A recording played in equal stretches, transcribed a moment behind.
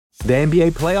The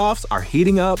NBA playoffs are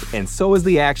heating up, and so is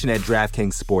the action at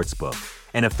DraftKings Sportsbook,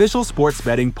 an official sports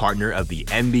betting partner of the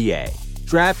NBA.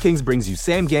 DraftKings brings you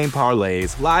same-game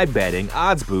parlays, live betting,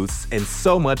 odds boosts, and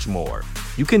so much more.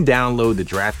 You can download the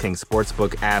DraftKings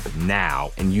Sportsbook app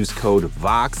now and use code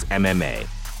VOXMMA.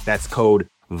 That's code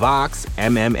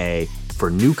VOXMMA for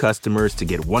new customers to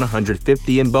get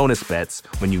 $150 in bonus bets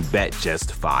when you bet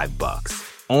just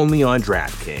 $5. Only on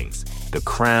DraftKings. The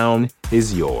crown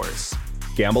is yours.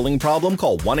 Gambling problem?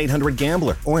 Call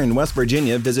 1-800-GAMBLER. Or in West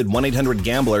Virginia, visit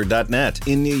 1-800-GAMBLER.net.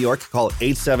 In New York, call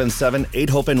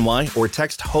 877-8-HOPE-NY or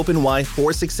text HOPE-NY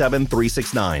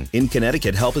 467-369. In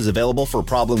Connecticut, help is available for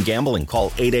problem gambling.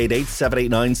 Call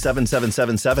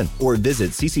 888-789-7777 or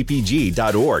visit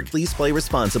ccpg.org. Please play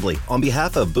responsibly. On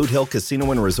behalf of Boot Hill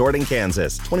Casino and Resort in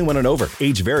Kansas, 21 and over.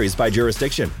 Age varies by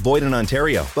jurisdiction. Void in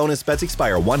Ontario. Bonus bets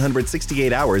expire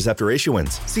 168 hours after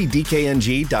issuance. See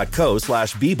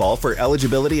dkng.co/bball for eligibility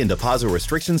and deposit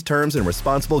restrictions, terms, and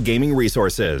responsible gaming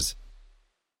resources.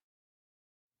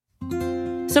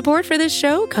 Support for this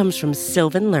show comes from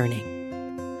Sylvan Learning.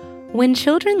 When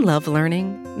children love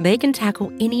learning, they can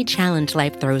tackle any challenge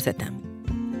life throws at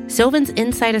them. Sylvan's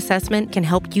Insight Assessment can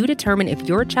help you determine if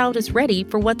your child is ready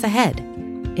for what's ahead.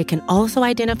 It can also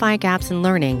identify gaps in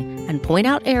learning and point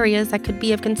out areas that could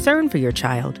be of concern for your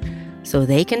child so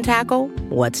they can tackle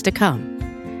what's to come.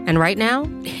 And right now,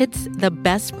 it's the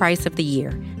best price of the year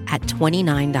at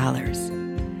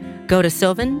 $29. Go to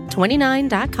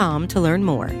sylvan29.com to learn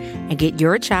more and get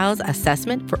your child's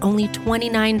assessment for only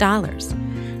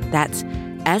 $29. That's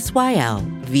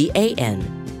SYLVAN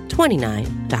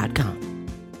 29.com.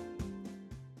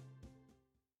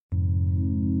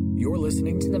 You're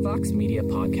listening to the Vox Media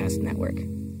Podcast Network.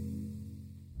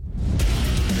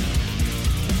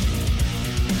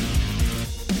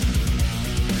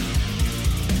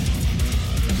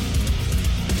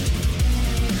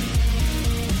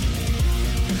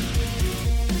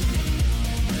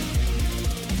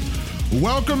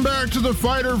 Welcome back to The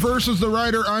Fighter versus the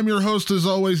Writer. I'm your host, as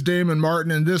always, Damon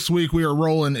Martin, and this week we are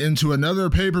rolling into another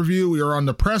pay-per-view. We are on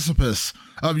the precipice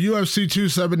of UFC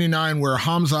 279, where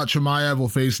Khamzat Chimaev will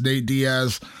face Nate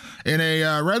Diaz in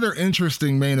a rather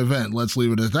interesting main event. Let's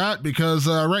leave it at that, because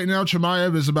right now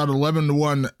Chimaev is about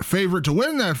 11-1 favorite to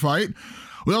win that fight.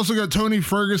 We also got Tony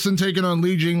Ferguson taking on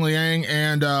Li Jingliang,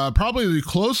 and probably the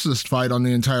closest fight on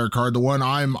the entire card, the one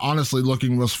I'm honestly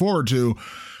looking most forward to,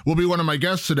 will be one of my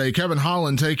guests today, Kevin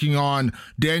Holland, taking on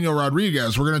Daniel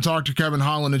Rodriguez. We're going to talk to Kevin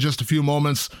Holland in just a few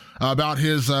moments about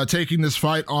his taking this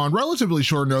fight on relatively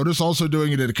short notice, also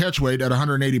doing it at a catchweight at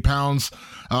 180 pounds.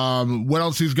 What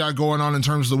else he's got going on in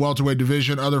terms of the welterweight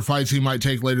division, other fights he might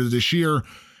take later this year,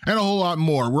 and a whole lot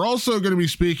more. We're also going to be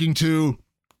speaking to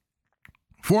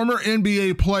former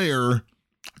NBA player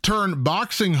turned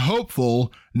boxing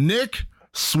hopeful, Nick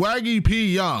Swaggy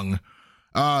P. Young.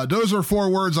 Those are four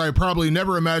words I probably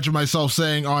never imagined myself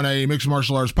saying on a mixed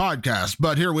martial arts podcast,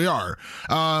 but here we are.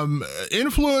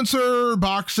 Influencer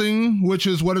boxing, which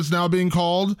is what it's now being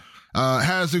called,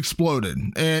 has exploded.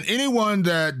 And anyone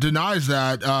that denies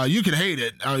that, you can hate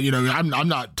it. I'm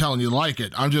not telling you to like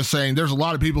it. I'm just saying there's a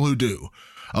lot of people who do.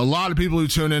 A lot of people who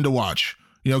tune in to watch.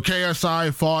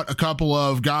 KSI fought a couple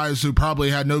of guys who probably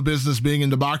had no business being in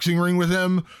the boxing ring with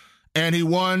him, and he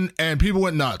won, and people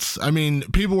went nuts. I mean,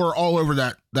 people were all over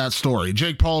that story.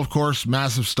 Jake Paul, of course,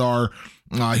 massive star.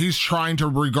 He's trying to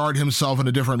regard himself in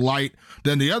a different light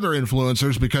than the other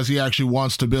influencers because he actually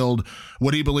wants to build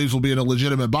what he believes will be a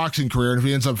legitimate boxing career. And if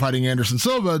he ends up fighting Anderson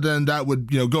Silva, then that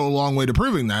would, go a long way to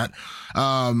proving that.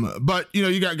 But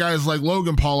you got guys like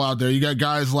Logan Paul out there. You got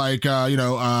guys like, who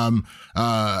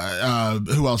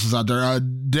else is out there?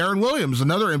 Darren Williams,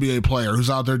 another NBA player who's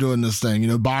out there doing this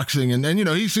thing, boxing. And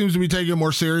he seems to be taking it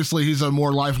more seriously. He's a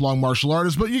more lifelong martial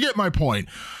artist, but you get my point.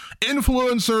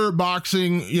 Influencer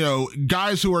boxing,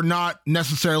 guys who are not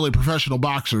necessarily professional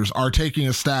boxers are taking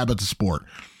a stab at the sport.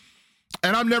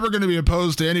 And I'm never going to be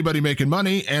opposed to anybody making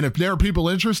money. And if there are people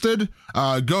interested,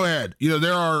 go ahead.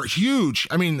 There are huge.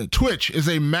 Twitch is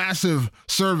a massive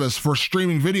service for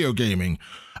streaming video gaming.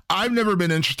 I've never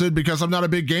been interested because I'm not a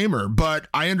big gamer, but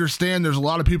I understand there's a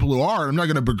lot of people who are. I'm not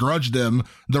going to begrudge them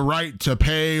the right to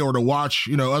pay or to watch,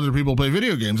 other people play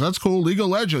video games. That's cool. League of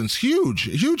Legends, huge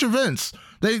events.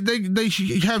 They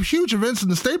have huge events in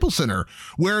the Staples Center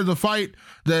where the fight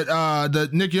that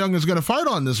Nick Young is going to fight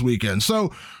on this weekend.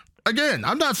 So again,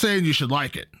 I'm not saying you should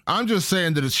like it. I'm just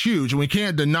saying that it's huge and we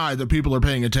can't deny that people are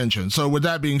paying attention. So with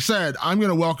that being said, I'm going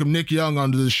to welcome Nick Young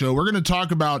onto the show. We're going to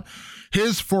talk about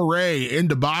his foray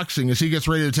into boxing as he gets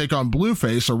ready to take on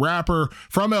Blueface, a rapper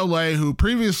from LA who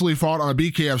previously fought on a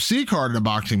BKFC card in a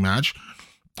boxing match.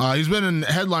 He's been in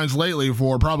headlines lately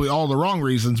for probably all the wrong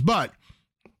reasons, but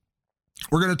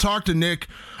we're going to talk to Nick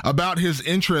about his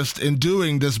interest in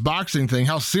doing this boxing thing,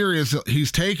 how serious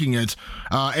he's taking it,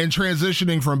 and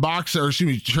transitioning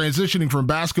from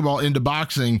basketball into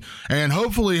boxing, and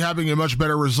hopefully having a much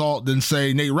better result than,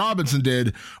 say, Nate Robinson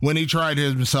did when he tried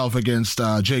himself against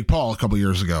Jake Paul a couple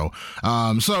years ago.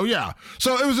 So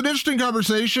it was an interesting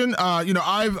conversation.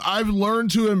 I've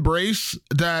learned to embrace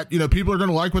that, people are going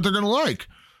to like what they're going to like.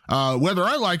 Whether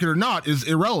I like it or not is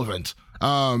irrelevant.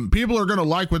 People are going to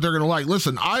like what they're going to like.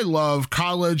 Listen, I love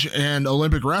college and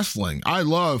Olympic wrestling. I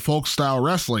love folk style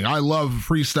wrestling. I love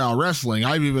freestyle wrestling.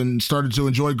 I've even started to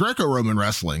enjoy Greco-Roman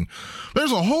wrestling.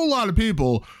 There's a whole lot of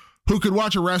people who could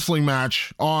watch a wrestling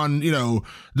match on,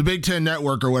 the Big Ten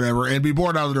Network or whatever and be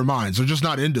bored out of their minds. They're just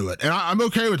not into it. And I'm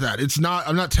okay with that.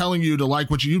 I'm not telling you to like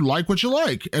what you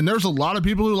like. And there's a lot of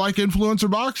people who like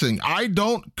influencer boxing.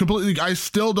 I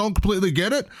still don't completely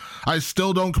get it. I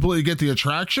still don't completely get the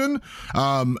attraction.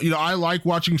 I like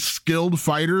watching skilled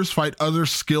fighters fight other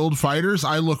skilled fighters.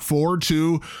 I look forward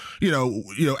to,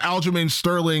 Aljamain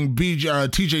Sterling,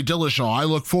 TJ Dillashaw. I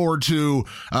look forward to,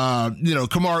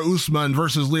 Kamaru Usman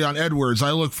versus Leon Edwards.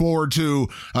 I look forward to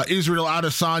Israel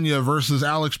Adesanya versus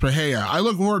Alex Pereira. I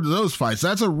look forward to those fights.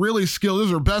 That's a really skilled.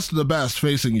 Those are best of the best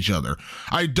facing each other.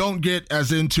 I don't get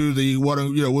as into the what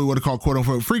we would call quote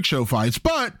unquote freak show fights.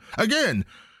 But again,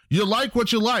 you like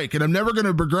what you like, and I'm never going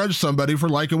to begrudge somebody for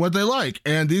liking what they like.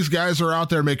 And these guys are out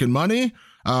there making money.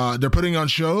 They're putting on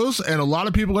shows, and a lot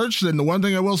of people are interested. And the one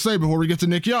thing I will say before we get to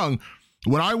Nick Young,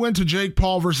 when I went to Jake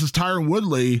Paul versus Tyron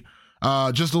Woodley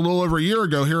just a little over a year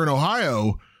ago here in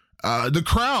Ohio, the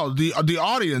crowd, the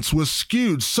audience was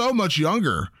skewed so much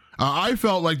younger. I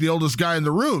felt like the oldest guy in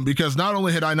the room because not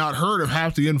only had I not heard of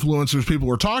half the influencers people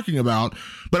were talking about,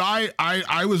 but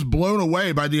I was blown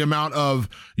away by the amount of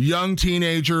young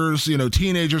teenagers,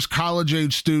 college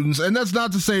age students. And that's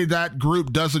not to say that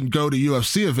group doesn't go to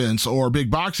UFC events or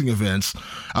big boxing events.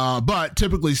 But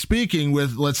typically speaking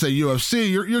with, let's say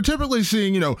UFC, you're typically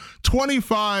seeing,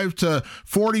 25 to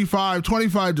 45,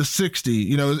 25 to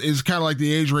 60, is kind of like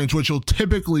the age range, which you'll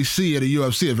typically see at a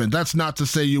UFC event. That's not to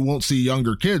say you won't see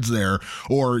younger kids there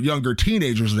or younger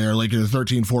teenagers there, like in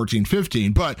 13, 14,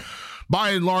 15. But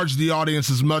by and large, the audience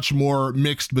is much more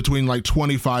mixed between like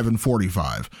 25 and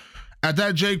 45. At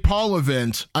that Jake Paul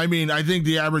event, I think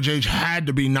the average age had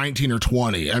to be 19 or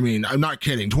 20. I'm not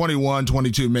kidding. 21,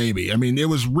 22 maybe. It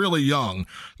was really young.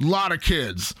 A lot of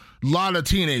kids, a lot of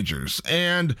teenagers.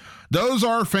 And those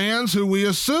are fans who we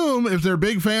assume if they're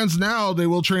big fans now, they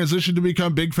will transition to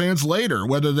become big fans later,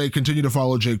 whether they continue to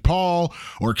follow Jake Paul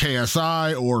or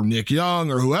KSI or Nick Young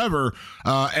or whoever.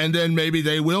 And then maybe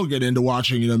they will get into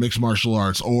watching, mixed martial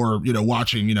arts or,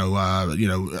 watching,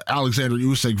 Alexander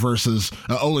Usyk versus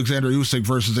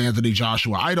Anthony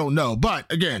Joshua. I don't know.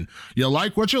 But again, you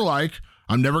like what you like.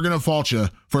 I'm never going to fault you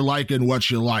for liking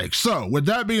what you like. So with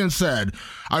that being said,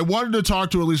 I wanted to talk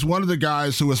to at least one of the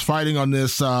guys who was fighting on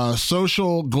this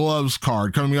Social Gloves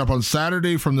card coming up on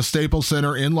Saturday from the Staples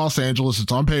Center in Los Angeles.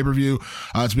 It's on pay-per-view.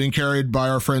 It's being carried by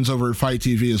our friends over at Fight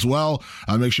TV as well.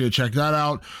 Make sure you check that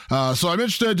out. So I'm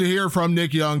interested to hear from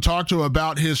Nick Young, talk to him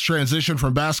about his transition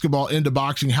from basketball into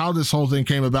boxing, how this whole thing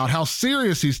came about, how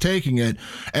serious he's taking it,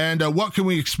 and what can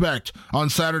we expect on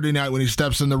Saturday night when he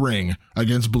steps in the ring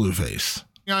against Blueface.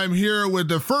 I'm here with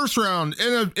the first round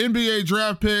NBA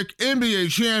draft pick,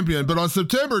 NBA champion, but on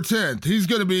September 10th, he's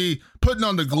going to be putting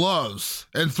on the gloves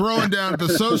and throwing down at the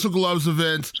Social Gloves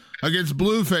event against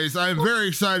Blueface. I am very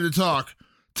excited to talk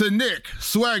to Nick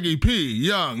Swaggy P.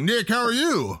 Young. Nick, how are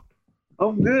you?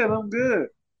 I'm good.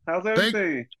 How's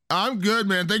everything? I'm good,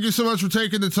 man. Thank you so much for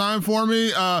taking the time for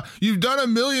me. You've done a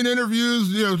million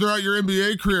interviews, throughout your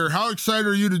NBA career. How excited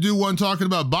are you to do one talking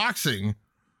about boxing?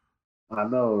 I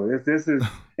know it's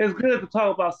good to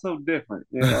talk about something different.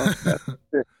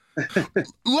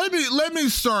 Let me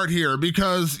start here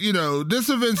because this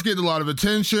event's getting a lot of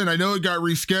attention. I know it got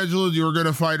rescheduled. You were going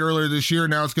to fight earlier this year.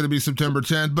 Now it's going to be September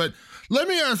 10th. But let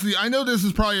me ask you. I know this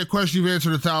is probably a question you've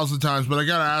answered 1,000 times, but I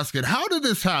got to ask it. How did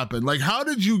this happen? Like, how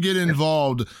did you get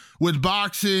involved with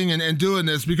boxing and doing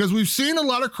this? Because we've seen a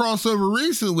lot of crossover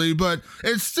recently, but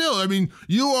it's still,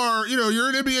 you are, you're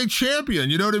an NBA champion.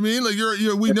 You know what I mean? Like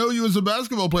we know you as a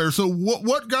basketball player. So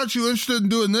what got you interested in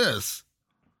doing this?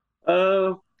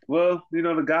 Well,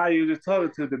 the guy you just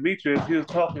talking to, Demetrius, he was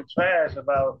talking trash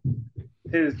about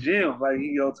his gym. Like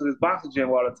he go to this boxing gym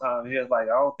all the time. He was like,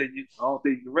 I don't think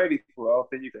you're ready for it. I don't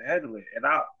think you can handle it. And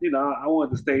I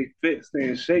wanted to stay fit, stay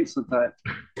in shape sometimes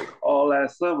all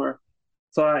last summer.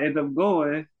 So I ended up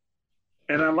going,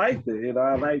 and I liked it.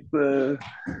 I liked the,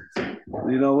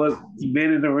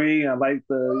 being in the ring. I liked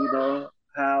the,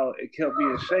 how it kept me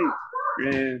in shape.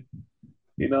 And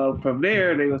from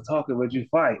there they was talking, would you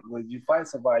fight? Would you fight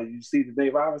somebody? Did you see the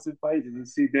Nate Robinson fight? Did you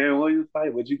see Darren Williams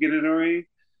fight? Would you get in the ring?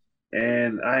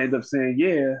 And I ended up saying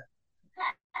yeah.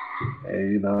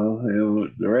 And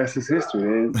the rest is history.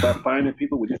 And start finding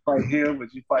people. Would you fight him?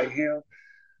 Would you fight him?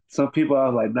 Some people I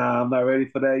was like, nah, I'm not ready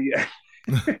for that yet.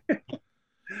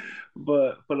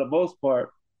 But for the most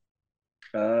part,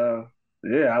 yeah,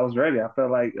 I was ready. I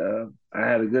felt like I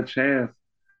had a good chance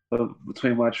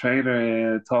between my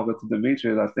trainer and talking to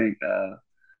Demetrius. I think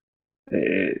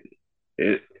it,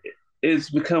 it it's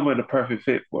becoming the perfect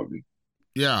fit for me.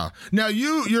 Yeah. Now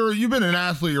you've been an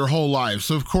athlete your whole life.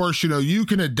 So of course, you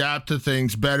can adapt to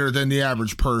things better than the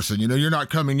average person. You're not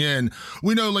coming in.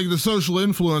 We know like the social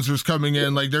influencers coming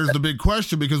in, like there's the big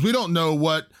question because we don't know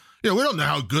we don't know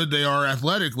how good they are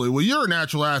athletically. Well, you're a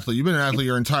natural athlete. You've been an athlete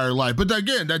your entire life. But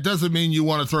again, that doesn't mean you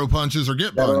want to throw punches or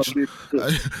get punched.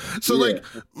 So yeah.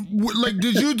 like,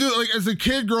 did you do, like, as a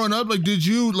kid growing up, like,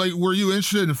 were you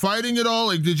interested in fighting at all?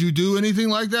 Like, did you do anything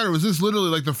like that? Or was this literally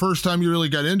like the first time you really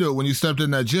got into it when you stepped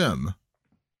in that gym?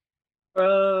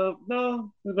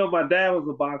 No. My dad was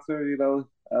a boxer,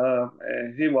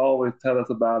 and he would always tell us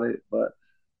about it.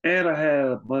 And I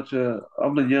had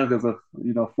I'm the youngest of,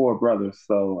 4 brothers,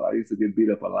 so I used to get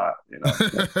beat up a lot,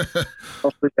 So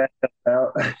hopefully that helped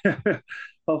out.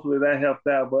 Hopefully that helped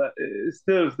out, but it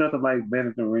still is nothing like being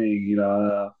in the ring,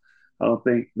 I don't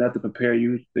think nothing prepare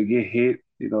you to get hit.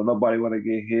 Nobody want to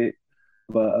get hit.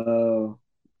 But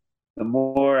the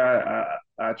more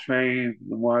I trained,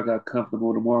 the more I got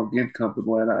comfortable, the more I'm getting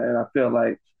comfortable. And I feel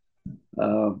like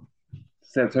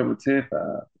September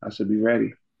 10th, I should be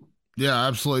ready. Yeah,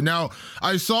 absolutely. Now,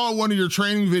 I saw one of your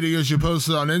training videos you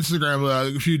posted on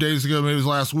Instagram a few days ago, maybe it was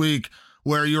last week,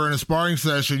 where you were in a sparring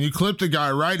session. You clipped a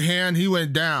guy, right hand, he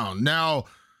went down. Now,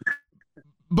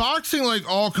 boxing, like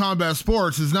all combat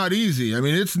sports, is not easy. I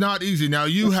mean, it's not easy. Now,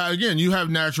 you have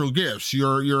natural gifts.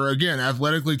 You're again,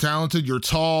 athletically talented. You're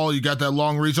tall. You got that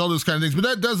long reach, all those kind of things. But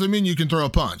that doesn't mean you can throw a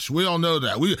punch. We all know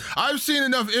that. I've seen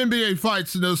enough NBA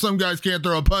fights to know some guys can't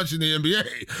throw a punch in the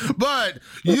NBA. But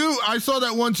I saw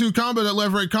that 1-2 combo, that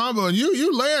left-right combo, and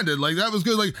you landed. Like, that was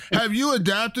good. Like, have you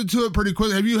adapted to it pretty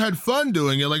quickly? Have you had fun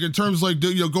doing it? Like, in terms of, like,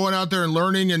 going out there and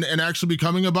learning and actually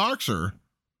becoming a boxer?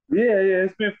 Yeah,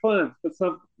 it's been fun. But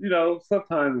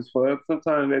sometimes it's fun.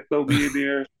 Sometimes they throw me in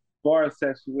there bar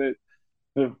section with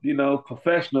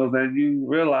professionals, and you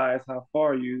realize how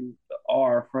far you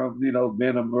are from being a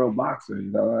real boxer.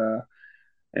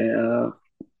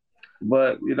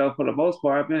 But for the most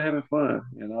part, I've been having fun.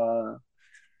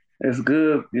 It's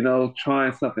good.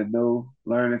 Trying something new,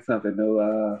 learning something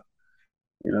new.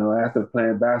 After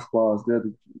playing basketball, it's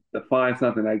good to find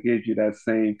something that gives you that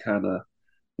same kind of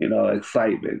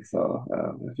excitement. So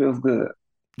it feels good.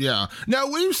 Yeah. Now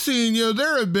we've seen,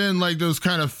 there have been like those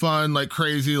kind of fun, like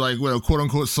crazy, like quote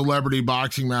unquote celebrity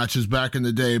boxing matches back in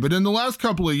the day. But in the last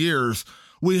couple of years,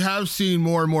 we have seen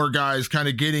more and more guys kind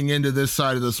of getting into this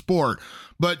side of the sport.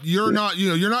 But you're not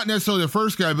necessarily the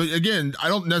first guy. But again, I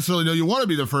don't necessarily know you want to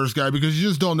be the first guy because you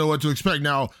just don't know what to expect.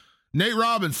 Now, Nate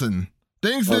Robinson.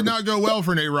 Things did not go well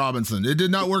for Nate Robinson. It did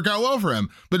not work out well for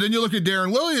him. But then you look at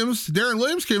Darren Williams. Darren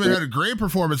Williams came in and had a great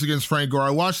performance against Frank Gore.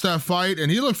 I watched that fight,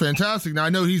 and he looked fantastic. Now,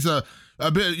 I know he's a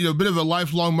bit of a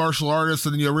lifelong martial artist,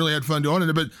 and really had fun doing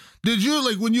it. But did you,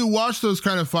 like, when you watch those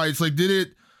kind of fights, like, did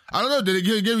it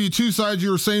give you two sides of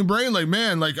your same brain? Like,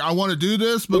 man, like, I want to do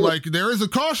this, but, like, there is a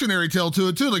cautionary tale to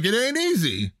it, too. Like, it ain't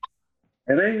easy.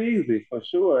 It ain't easy, for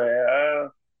sure.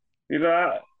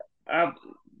 I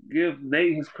give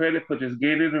Nate his credit for just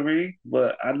getting in the ring,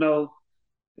 but I know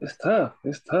it's tough.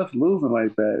 It's tough losing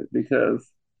like that because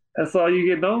that's all you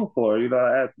get known for.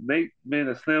 Nate been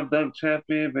a slam dunk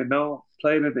champion,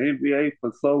 played in the NBA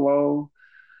for so long,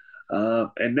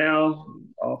 and now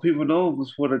all people know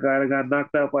was for the guy that got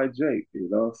knocked out by Jake.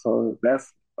 So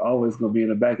that's always gonna be in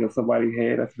the back of somebody's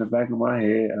head. That's in the back of my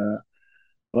head.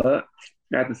 But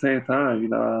at the same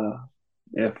time,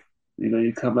 if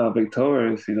you come out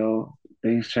victorious,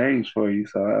 things change for you.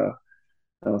 So,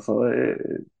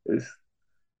 it's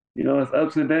it's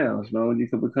ups and downs. You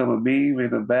can become a meme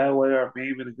in a bad way or a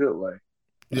meme in a good way.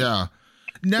 Yeah.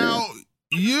 Now,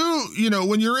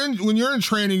 when you're in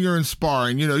training, you're in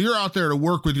sparring. You're out there to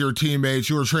work with your teammates,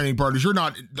 your training partners. You're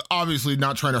not obviously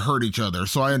not trying to hurt each other.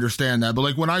 So I understand that. But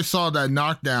like when I saw that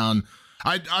knockdown,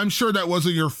 I'm sure that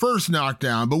wasn't your first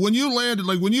knockdown, but when you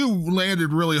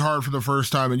landed really hard for the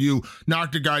first time and you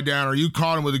knocked a guy down or you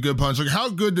caught him with a good punch, like how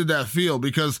good did that feel?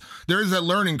 Because there is that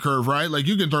learning curve, right? Like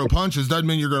you can throw punches, doesn't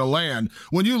mean you're going to land.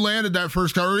 When you landed that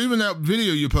first guy, or even that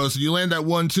video you posted, you land that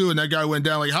 1-2 and that guy went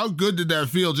down, like how good did that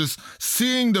feel just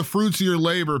seeing the fruits of your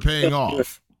labor paying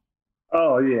off?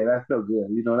 Oh yeah, that felt good.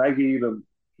 That gave you the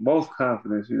most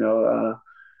confidence.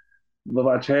 But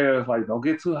my trainer was like, "Don't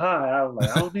get too high." I was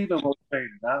like, "I don't need no more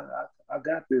training. I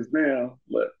got this now."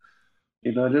 But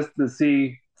just to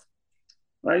see,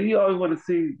 like you always want to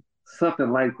see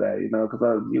something like that,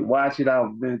 because you watch it.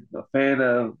 I've been a fan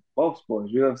of both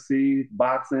sports, UFC,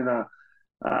 boxing.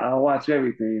 I watch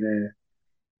everything,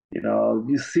 and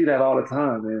you see that all the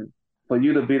time. And for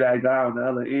you to be that guy on the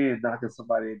other end knocking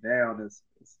somebody down, it's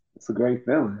a great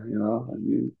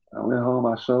feeling. I went home,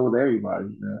 I showed everybody.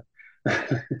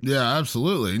 Yeah,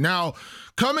 absolutely. Now,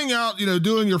 coming out,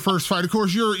 doing your first fight, of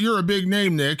course, you're a big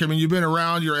name, Nick. I mean, you've been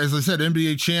around. You're, as I said,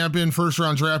 NBA champion, first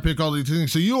round draft pick, all these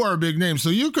things. So you are a big name. So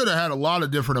you could have had a lot of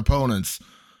different opponents,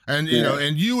 and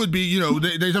and you would be,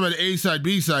 they talk about A side,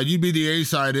 B side. You'd be the A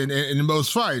side in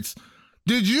most fights.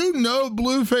 Did you know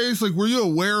Blueface? Like, were you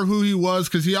aware of who he was?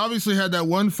 Because he obviously had that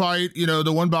one fight,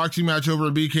 the one boxing match over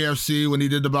at BKFC when he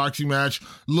did the boxing match.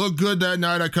 Looked good that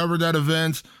night. I covered that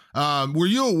event. Were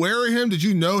you aware of him? Did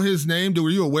you know his name?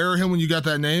 Were you aware of him when you got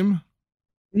that name?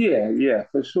 Yeah,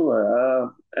 for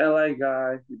sure. LA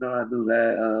guy, I knew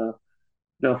that.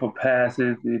 From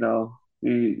passing, we know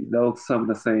some of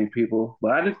the same people,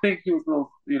 but I didn't think he was gonna,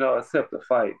 accept the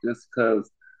fight just because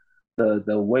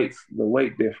the weight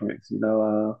difference.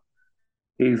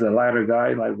 He's a lighter guy,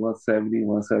 like 170,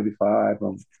 175.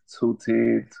 I'm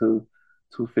 210,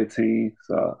 215.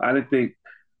 So I didn't think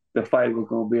the fight was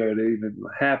gonna be able to even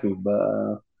happen,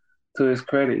 but to his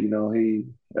credit, he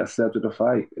accepted the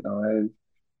fight, and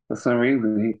for some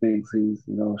reason he thinks he's,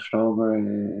 stronger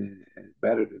and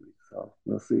better than me. So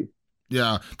we'll see.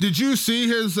 Yeah. Did you see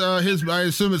his? I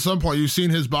assume at some point you've seen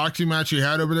his boxing match he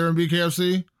had over there in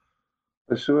BKFC.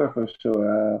 For sure, for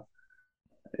sure.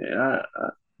 Yeah,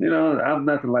 I'm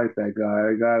nothing like that guy.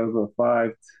 That guy was a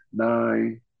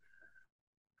 5'9",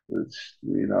 which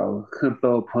couldn't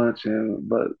throw a punch,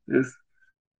 but you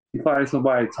find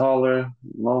somebody taller,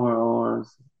 longer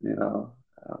arms, and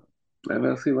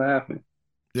we'll see what happens.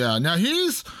 Yeah. Now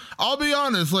I'll be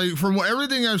honest, like from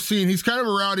everything I've seen, he's kind of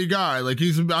a rowdy guy. Like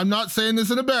I'm not saying this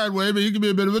in a bad way, but he can be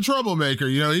a bit of a troublemaker.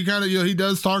 He kind of, he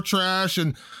does talk trash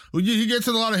and he gets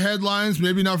in a lot of headlines,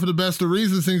 maybe not for the best of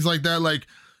reasons, things like that. Like,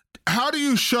 how do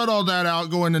you shut all that out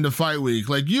going into fight week?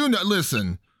 Like,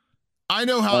 listen, I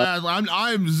know how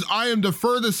I am the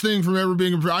furthest thing from ever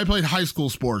being. I played high school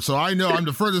sports, so I know I'm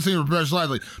the furthest thing from a professional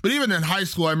athlete. But even in high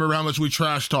school, I remember how much we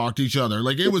trash talked each other.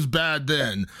 Like it was bad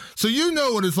then. So you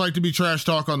know what it's like to be trash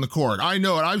talk on the court. I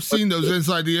know it. I've seen those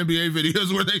inside the NBA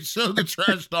videos where they show the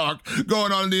trash talk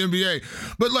going on in the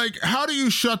NBA. But like, how do you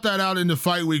shut that out into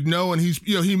fight week, knowing he's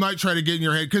he might try to get in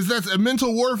your head, because that's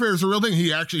mental warfare is a real thing. He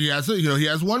has it. He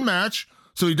has one match.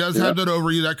 So he does have that over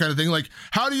you, that kind of thing. Like,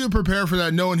 how do you prepare for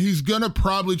that, knowing he's going to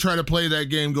probably try to play that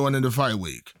game going into fight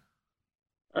week?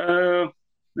 I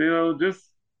haven't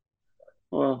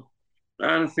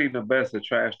seen the best of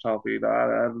trash talk.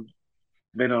 I've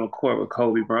been on the court with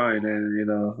Kobe Bryant,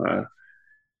 and,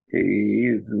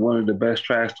 he's one of the best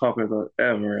trash talkers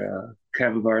ever,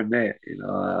 Kevin Garnett.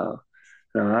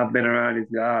 I've been around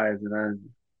these guys, and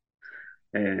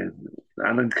I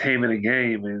done came in a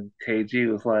game, and KG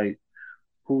was like,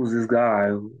 "Who's this guy?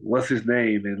 What's his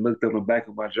name?" And looked up the back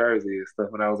of my jersey and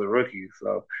stuff when I was a rookie.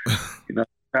 So,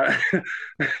 I,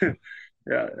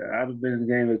 yeah, I've been in the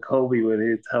game with Kobe where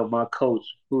he'd tell my coach,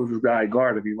 "Who's this guy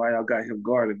guarding me? Why y'all got him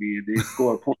guarding me?" And they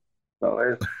score points.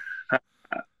 So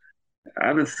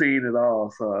I've seen it all.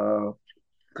 So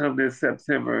come this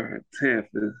September 10th,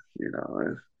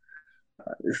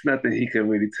 it's nothing he can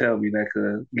really tell me that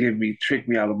could trick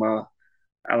me out of my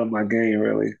game,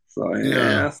 really. So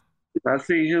I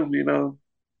see him,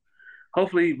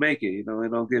 hopefully he make it,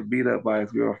 and don't get beat up by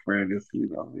his girlfriend,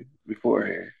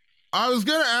 beforehand. I was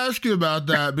going to ask you about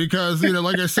that because,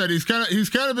 like I said, he's kind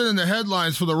of been in the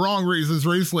headlines for the wrong reasons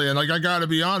recently. And like, I got to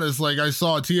be honest, like I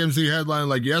saw a TMZ headline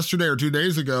like yesterday or 2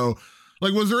 days ago.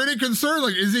 Like, was there any concern?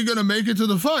 Like, is he going to make it to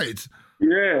the fight? Yeah,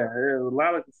 there's a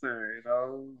lot of concern,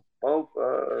 both,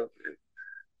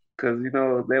 because, they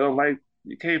don't like,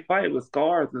 you can't fight with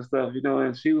scars and stuff,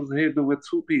 and she was hitting with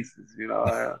two pieces, she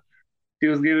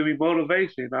was giving me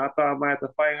motivation. I thought I might have to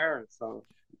fight her. So,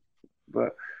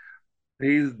 but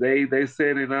they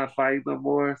said they're not fighting no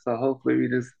more. So hopefully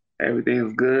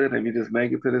everything's good and we just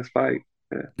make it to this fight.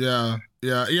 Yeah.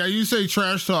 You say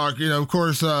trash talk. Of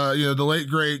course, the late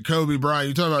great Kobe Bryant.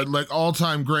 You talk about like all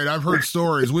time great. I've heard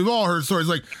stories. We've all heard stories.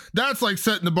 Like that's like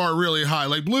setting the bar really high.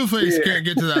 Like Blueface can't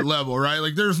get to that level, right?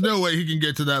 Like there's no way he can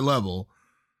get to that level.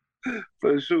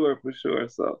 For sure.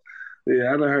 So,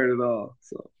 yeah, I done heard it all.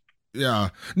 So, yeah.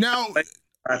 Now,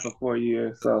 for 4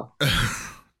 years. So,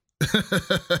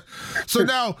 so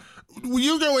now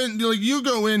you go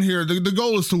in here. The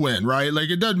goal is to win, right? Like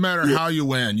it doesn't matter how you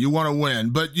win. You want to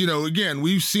win, but again,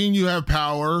 we've seen you have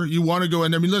power. You want to go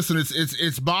in there. I mean, listen,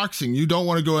 it's boxing. You don't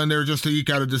want to go in there just to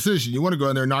eke out a decision. You want to go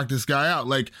in there and knock this guy out.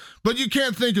 Like, but you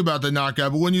can't think about the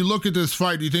knockout. But when you look at this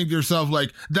fight, you think to yourself,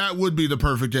 like, that would be the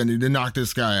perfect ending to knock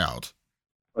this guy out.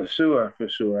 For sure.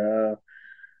 That's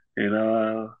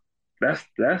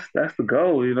the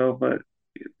goal. But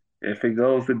if it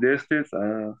goes the distance,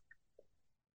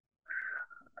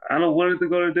 I don't want it to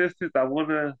go the distance. I want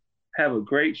to have a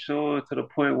great showing to the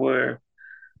point where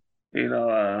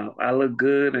I look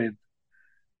good and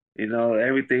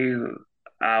everything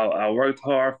I worked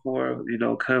hard for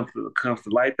comes to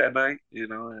light that night.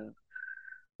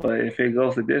 But if it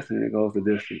goes the distance, it goes the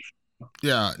distance.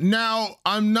 Yeah. Now,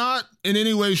 I'm not in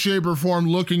any way, shape, or form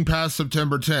looking past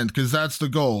September 10th because that's the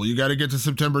goal. You got to get to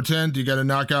September 10th. You got to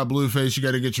knock out Blueface. You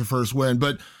got to get your first win.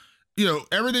 But,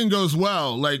 everything goes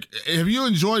well. Like, have you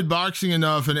enjoyed boxing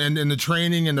enough and the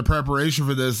training and the preparation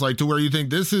for this, like, to where you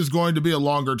think this is going to be a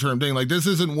longer term thing? Like, this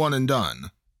isn't one and done.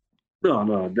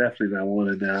 No, definitely not one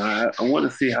and done. I want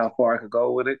to see how far I could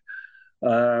go with it.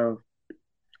 And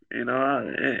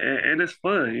it's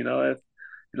fun.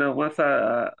 Once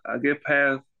I get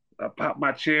past, I pop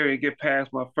my cherry and get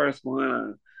past my first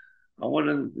one, I want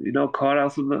to, call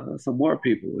out some more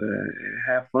people and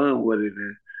have fun with it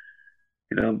and,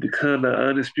 become the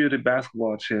undisputed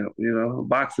basketball champ,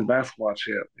 boxing basketball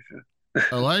champ.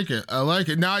 I like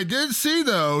it. Now, I did see,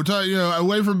 though,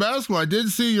 away from basketball, I did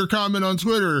see your comment on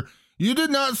Twitter. You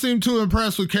did not seem too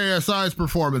impressed with KSI's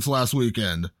performance last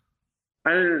weekend.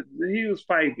 He was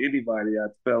fighting anybody. I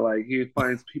felt like he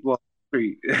fights people on the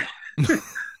street.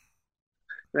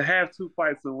 To have 2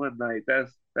 fights in one night,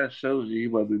 that shows you he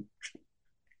wasn't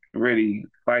really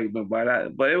fighting nobody.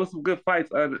 But it was some good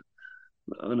fights on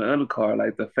the undercard,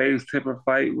 like the Phase Temper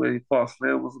fight where he fought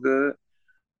Slim was good.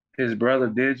 His brother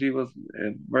Denji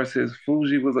versus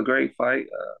Fuji was a great fight.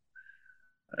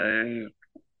 And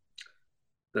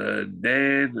the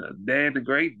Dean the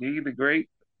Great.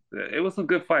 It was some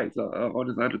good fights on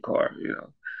his undercard,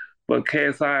 But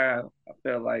KSI, I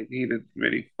felt like he didn't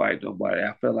really fight nobody.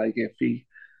 I felt like it'd be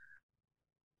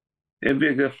a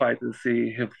good fight to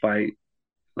see him fight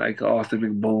like Austin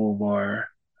McBoom or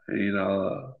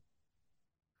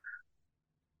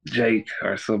Jake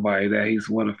or somebody that he's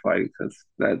want to fight because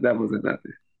that wasn't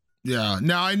nothing. Yeah.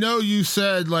 Now I know you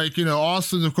said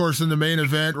Austin, of course, in the main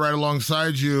event right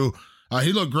alongside you.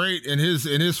 He looked great in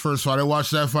his first fight. I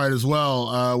watched that fight as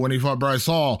well when he fought Bryce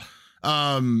Hall.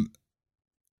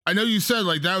 I know you said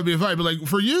like that would be a fight, but like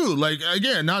for you, like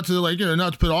again, not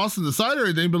to put Austin aside or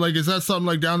anything, but like is that something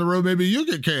like down the road maybe you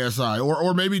get KSI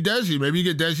or maybe Deji, maybe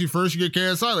you get Deji first, you get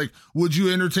KSI. Like, would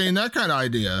you entertain that kind of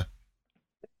idea?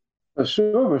 For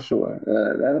sure.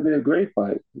 That'll be a great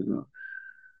fight.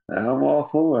 I'm all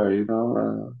for it.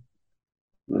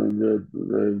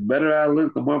 The better I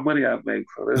look, the more money I make.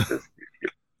 So that's just.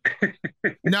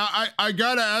 Now I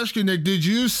gotta ask you, Nick, did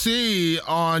you see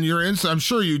on your I'm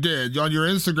sure you did, on your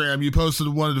Instagram, you posted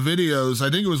one of the videos, I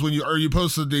think it was when you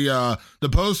posted the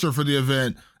poster for the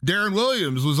event. Darren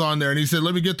Williams was on there and he said,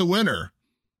 "Let me get the winner."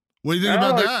 What do you think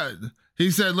about that? He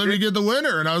said, "Let me get the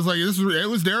winner." And I was like, it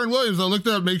was Darren Williams. I looked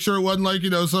up, make sure it wasn't like,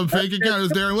 some fake account. It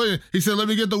was Darren Williams. He said, "Let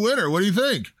me get the winner." What do you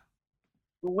think?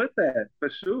 With that, for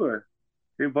sure.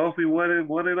 They both be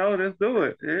 1-0. Let's do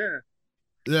it. Yeah.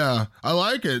 Yeah, I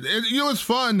like it. What's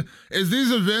fun is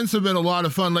these events have been a lot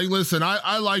of fun. Like, listen,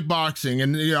 I like boxing,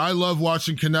 and I love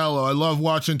watching Canelo. I love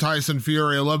watching Tyson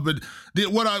Fury.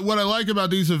 What I like about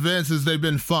these events is they've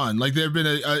been fun. Like, they've been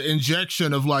an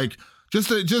injection of like just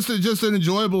an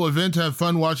enjoyable event to have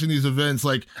fun watching these events.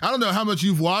 Like, I don't know how much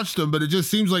you've watched them, but it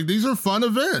just seems like these are fun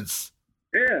events.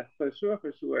 Yeah, for sure.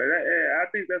 I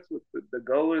think that's what the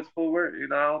goal is for it.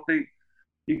 I don't think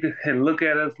you can look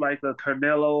at us like a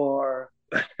Canelo or.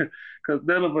 Because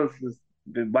none of us has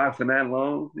been boxing that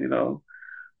long,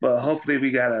 But hopefully we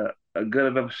got a good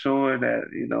enough showing that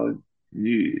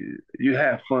you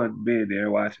have fun being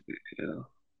there watching it,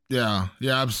 Yeah,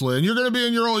 absolutely. And you're gonna be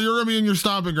in your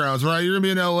stomping grounds, right? You're gonna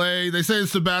be in LA. They say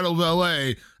it's the Battle of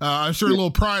LA. I'm sure a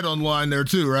little pride on the line there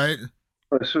too, right?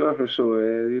 For sure.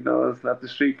 And, it's up the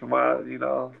street from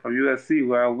from USC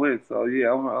where I went. So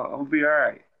yeah, I'm gonna be all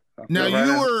right. Now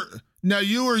Now,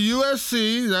 you were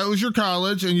USC, that was your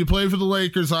college, and you played for the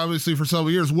Lakers, obviously, for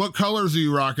several years. What colors are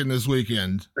you rocking this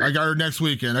weekend? Next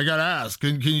weekend. I got to ask.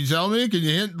 Can you tell me? Can you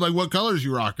hint, like, what colors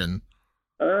you rocking?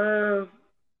 Probably,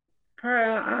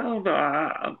 I don't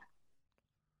know.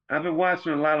 I've been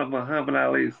watching a lot of Muhammad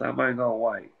Ali, so I might go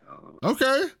white.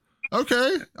 Okay. I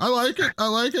like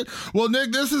it. Well,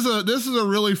 Nick, this is a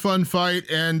really fun fight,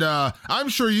 and I'm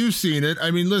sure you've seen it. I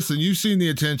mean, listen, you've seen the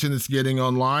attention it's getting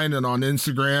online and on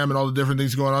Instagram and all the different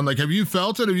things going on. Like, have you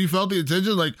felt it? Have you felt the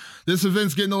attention? Like, this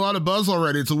event's getting a lot of buzz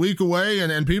already. It's a week away,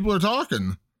 and people are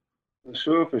talking. For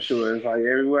sure. It's like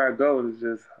everywhere I go, it's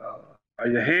just, are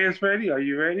your hands ready? Are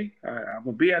you ready? I'm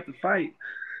going to be at the fight.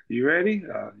 You ready?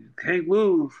 You can't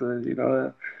lose.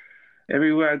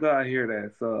 Everywhere I go, I hear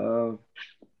that. So,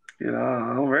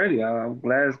 I'm ready. I'm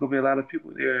glad there's going to be a lot of people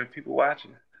there and people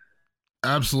watching.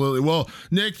 Absolutely. Well,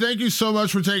 Nick, thank you so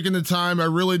much for taking the time. I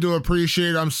really do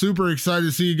appreciate it. I'm super excited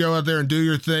to see you go out there and do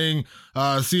your thing.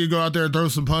 See you go out there and throw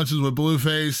some punches with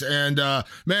Blueface. And,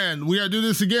 man, we got to do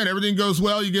this again. Everything goes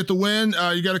well. You get the win.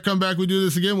 You got to come back. We do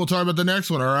this again. We'll talk about the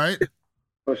next one. All right?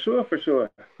 For sure.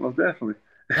 Most definitely.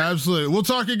 Absolutely. We'll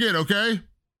talk again, okay?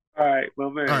 All right, my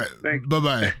man. All right. Thanks.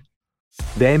 Bye-bye.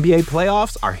 The NBA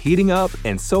playoffs are heating up,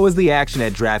 and so is the action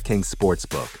at DraftKings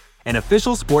Sportsbook, an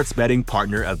official sports betting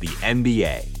partner of the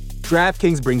NBA.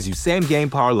 DraftKings brings you same-game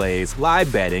parlays,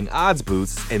 live betting, odds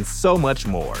boosts, and so much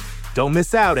more. Don't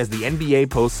miss out as the NBA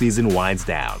postseason winds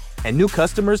down. And new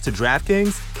customers to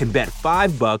DraftKings can bet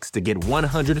 $5 to get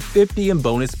 $150 in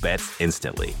bonus bets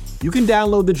instantly. You can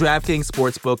download the DraftKings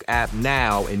Sportsbook app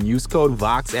now and use code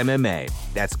VOXMMA.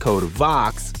 That's code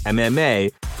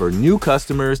VOXMMA for new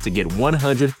customers to get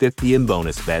 $150 in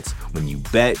bonus bets when you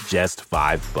bet just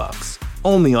 $5.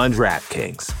 Only on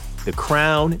DraftKings. The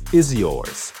crown is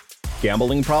yours.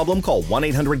 Gambling problem? Call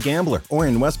 1-800-GAMBLER. Or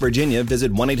in West Virginia,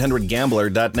 visit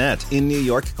 1-800-GAMBLER.net. In New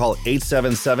York, call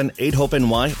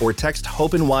 877-8-HOPE-NY or text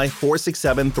HOPE-NY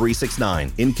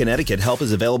 467-369. In Connecticut, help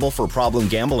is available for problem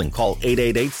gambling. Call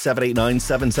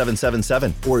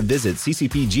 888-789-7777 or visit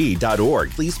ccpg.org.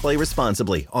 Please play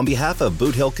responsibly. On behalf of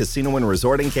Boot Hill Casino and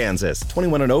Resort in Kansas,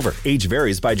 21 and over. Age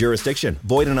varies by jurisdiction.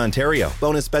 Void in Ontario.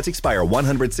 Bonus bets expire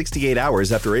 168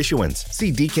 hours after issuance.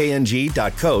 See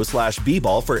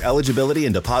dkng.co/bball for eligibility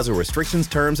and deposit restrictions,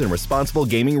 terms, and responsible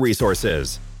gaming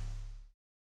resources.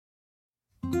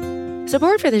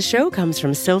 Support for this show comes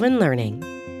from Sylvan Learning.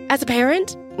 As a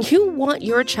parent, you want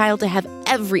your child to have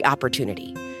every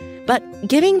opportunity, but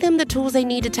giving them the tools they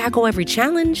need to tackle every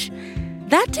challenge,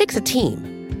 that takes a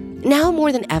team. Now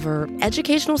more than ever,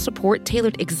 educational support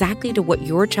tailored exactly to what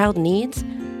your child needs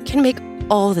can make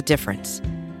all the difference.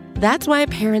 That's why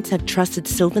parents have trusted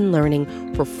Sylvan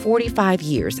Learning for 45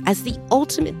 years as the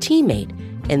ultimate teammate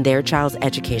in their child's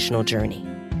educational journey,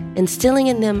 instilling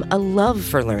in them a love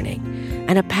for learning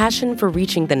and a passion for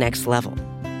reaching the next level.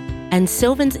 And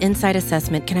Sylvan's Insight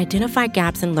Assessment can identify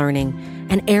gaps in learning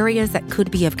and areas that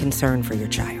could be of concern for your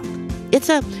child. It's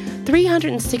a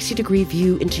 360-degree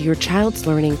view into your child's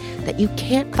learning that you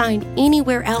can't find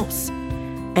anywhere else,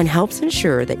 and helps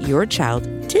ensure that your child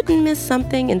didn't miss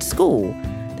something in school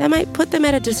that might put them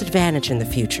at a disadvantage in the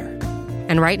future.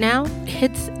 And right now,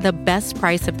 it's the best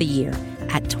price of the year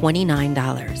at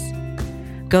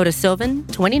 $29. Go to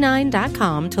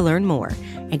sylvan29.com to learn more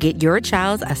and get your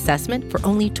child's assessment for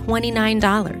only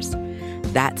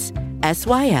 $29. That's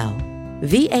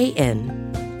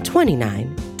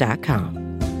SYLVAN29.com.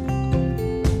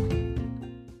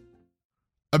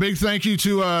 A big thank you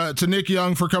to Nick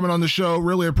Young for coming on the show.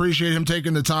 Really appreciate him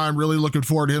taking the time. Really looking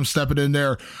forward to him stepping in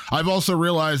there. I've also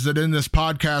realized that in this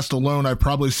podcast alone, I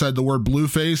probably said the word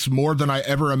Blueface more than I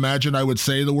ever imagined I would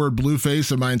say the word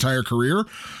Blueface in my entire career.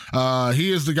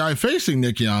 He is the guy facing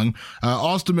Nick Young.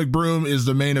 Austin McBroom is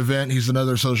the main event. He's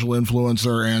another social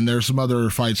influencer, and there's some other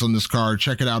fights on this card.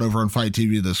 Check it out over on Fight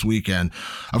TV this weekend.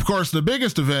 Of course, the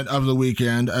biggest event of the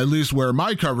weekend, at least where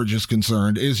my coverage is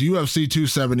concerned, is UFC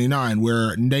 279,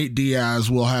 where Nate Diaz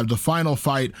will have the final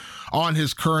fight on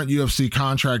his current UFC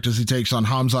contract as he takes on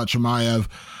Khamzat Chimaev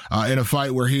in a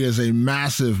fight where he is a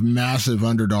massive, massive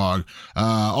underdog.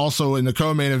 Also in the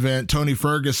co-main event, Tony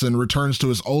Ferguson returns to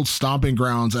his old stomping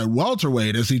grounds at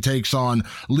welterweight as he takes on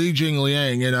Li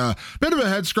Jingliang in a bit of a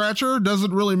head scratcher.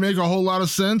 Doesn't really make a whole lot of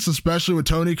sense, especially with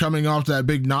Tony coming off that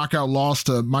big knockout loss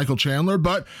to Michael Chandler,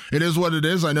 but it is what it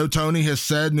is. I know Tony has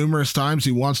said numerous times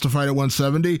he wants to fight at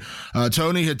 170.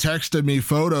 Tony had texted me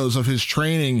photos of his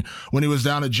training when he was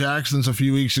down at Jackson's a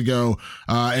few weeks ago,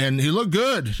 and he looked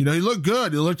good. You know, he looked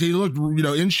good. He looked,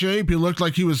 in shape. He looked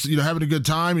like he was, having a good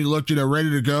time. He looked, ready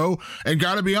to go. And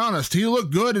got to be honest, he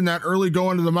looked good in that early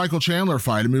going to the Michael Chandler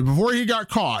fight. I mean, before he got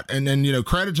caught, and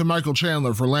credit to Michael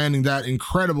Chandler for landing that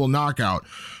incredible knockout.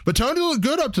 But Tony looked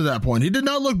good up to that point. He did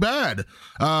not look bad.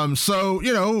 So,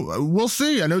 we'll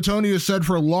see. I know Tony has said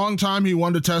for a long time he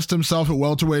wanted to test himself at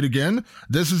welterweight again.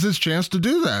 This is his chance to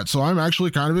do that. So I'm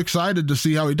actually kind of excited to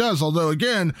see how he does. Although,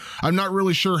 again, I'm not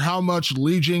really sure how much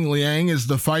Li Jingliang is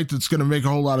the fight that's going to make a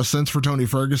whole lot of sense for Tony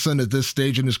Ferguson at this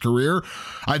stage in his career.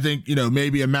 I think,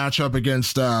 maybe a matchup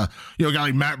against, a guy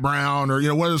like Matt Brown, or,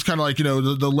 one of those kind of like,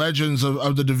 the legends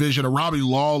of the division, or Robbie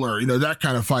Lawler, that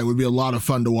kind of fight would be a lot of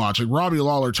fun to watch. Like Robbie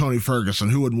Lawler, Tony Ferguson,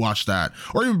 who wouldn't watch that?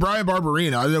 Or even Brian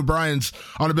Barberina. I know Brian's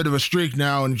on a bit of a streak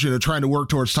now and, trying to work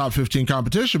towards top 15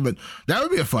 competition, but that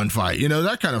would be a fun fight,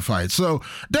 that kind of fight. So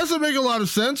doesn't make a lot of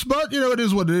sense, but, it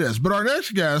is what it is. But our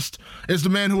next guest is the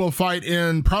man who will fight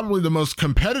in probably the most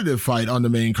competitive fight on the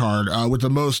main card, with the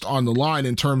most on the line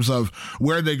in terms of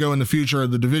where they go in the future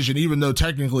of the division, even though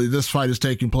technically this fight is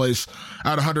taking place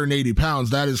at 180 pounds.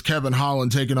 That is Kevin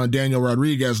Holland taking on Daniel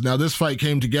Rodriguez. Now, this fight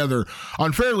came together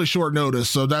on fairly short notice,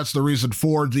 so that's the reason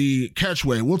for the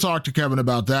catchweight. We'll talk to Kevin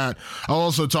about that. I'll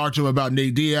also talk to him about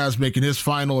Nate Diaz making his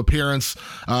final appearance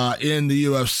in the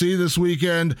UFC this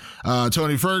weekend.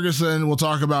 Tony Ferguson, we'll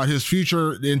talk about his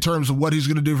future in terms of what he's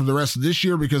going to do for the rest of this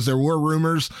year, because there were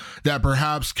rumors that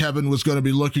perhaps Kevin was going to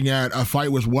be looking at a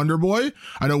fight with Wonderboy.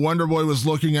 I know Wonderboy was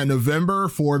looking at November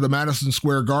for the Madison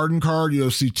Square Garden card,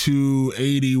 UFC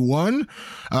 281,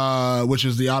 which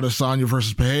is the Adesanya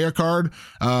versus Pereira card.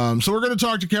 So we're going to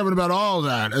talk to Kevin about all of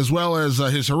that, as well as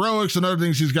his heroics and other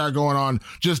things he's got going on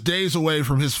just days away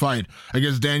from his fight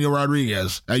against Daniel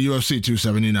Rodriguez at UFC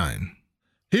 279.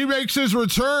 He makes his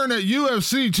return at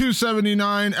UFC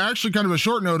 279, actually kind of a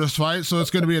short notice fight, so it's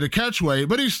going to be at a catchweight,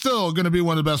 but he's still going to be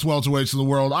one of the best welterweights in the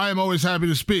world. I am always happy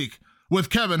to speak with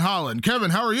Kevin Holland.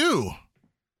 Kevin, how are you?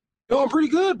 Doing pretty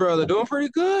good, brother. Doing pretty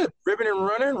good. Ripping and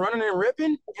running and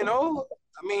ripping,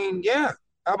 yeah.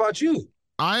 How about you?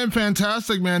 I am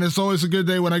fantastic, man. It's always a good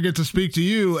day when I get to speak to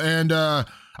you, and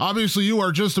obviously you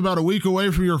are just about a week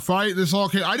away from your fight. This all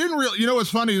came, I didn't really, what's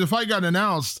funny, the fight got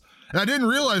announced, and I didn't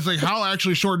realize how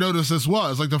actually short notice this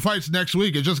was. Like, the fight's next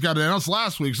week. It just got announced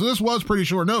last week. So this was pretty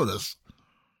short notice.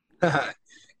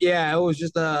 Yeah, it was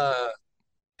just,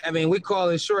 we call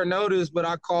it short notice, but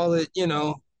I call it,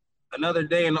 another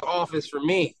day in the office for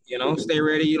me. Stay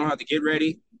ready. You don't have to get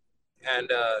ready. And,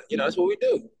 that's what we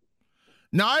do.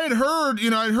 Now, I had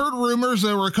heard rumors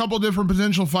there were a couple different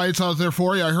potential fights out there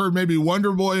for you. I heard maybe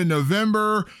Wonderboy in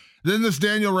November. Then this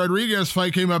Daniel Rodriguez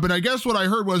fight came up, and I guess what I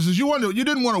heard was you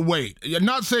didn't want to wait. I'm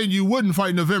not saying you wouldn't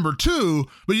fight November 2,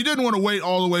 but you didn't want to wait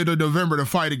all the way to November to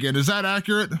fight again. Is that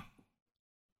accurate?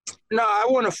 No, I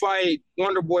want to fight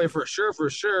Wonderboy for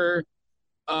sure.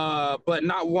 But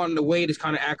not wanting to wait is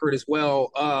kind of accurate as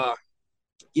well. I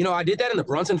did that in the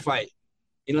Brunson fight.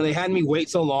 They had me wait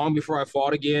so long before I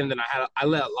fought again, then I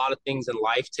let a lot of things in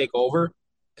life take over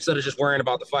instead of just worrying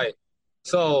about the fight.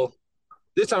 So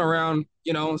this time around,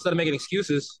 instead of making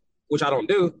excuses, which I don't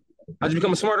do, I just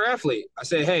become a smarter athlete. I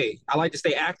say, hey, I like to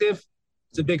stay active.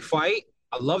 It's a big fight.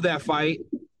 I love that fight.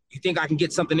 You think I can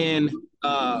get something in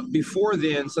before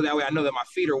then, so that way I know that my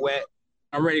feet are wet.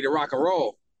 I'm ready to rock and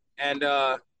roll. And,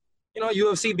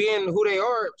 UFC being who they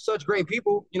are, such great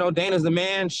people. Dana's the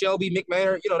man, Shelby,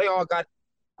 McMahon, they all got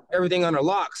everything under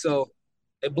lock. So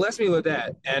they blessed me with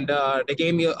that. And they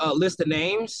gave me a list of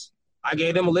names. I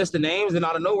gave them a list of names, and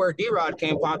out of nowhere, D-Rod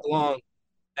popped along.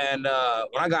 And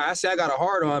when I said I got a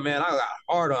hard on, man, I got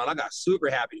a hard on. I got super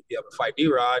happy to be able to fight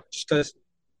D-Rod just because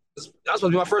that's supposed to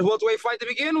be my first welterweight fight to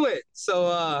begin with.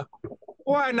 So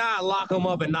why not lock him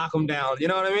up and knock him down? You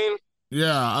know what I mean?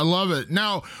 Yeah, I love it.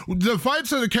 Now, the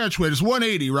fights of the catchweight is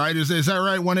 180, right? Is that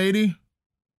right, 180?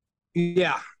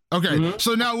 Yeah. Okay,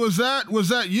 So now was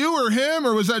that you or him,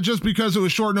 or was that just because it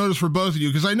was short notice for both of you?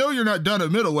 Because I know you're not done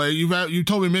at middleweight. You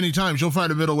told me many times you'll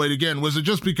fight at middleweight again. Was it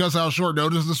just because how short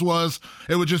notice this was?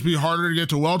 It would just be harder to get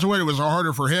to welterweight. It was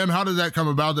harder for him. How did that come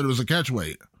about that it was a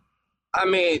catchweight? I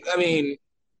mean,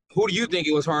 who do you think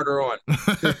it was harder on?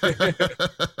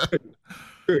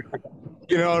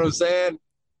 You know what I'm saying?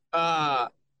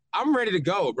 I'm ready to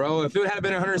go, bro. If it had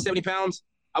been 170 pounds,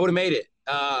 I would have made it.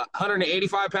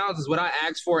 185 pounds is what I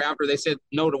asked for after they said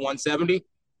no to 170.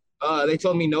 They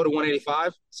told me no to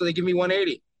 185, so they give me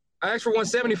 180. I asked for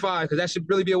 175 because that should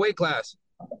really be a weight class.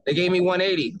 They gave me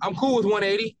 180. I'm cool with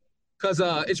 180 because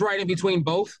it's right in between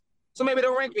both. So maybe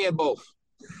they'll rank me at both.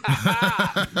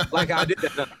 Like I did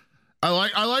that. I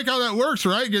like how that works,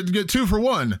 right? Get 2 for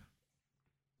 1.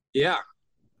 Yeah.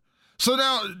 So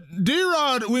now,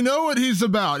 D-Rod, we know what he's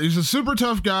about. He's a super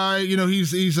tough guy. You know,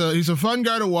 he's a fun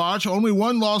guy to watch. Only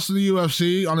one loss in the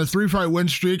UFC on a 3-fight win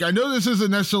streak. I know this isn't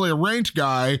necessarily a ranked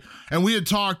guy, and we had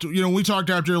talked, we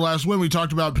talked after your last win, we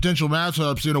talked about potential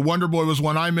matchups. Wonder Boy was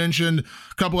one I mentioned,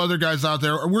 a couple other guys out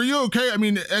there. Were you okay? I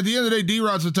mean, at the end of the day,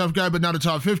 D-Rod's a tough guy, but not a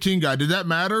top 15 guy. Did that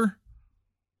matter?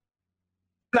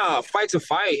 No, fight's a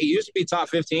fight. He used to be top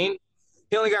 15.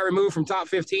 He only got removed from top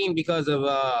 15 because of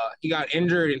he got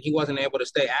injured and he wasn't able to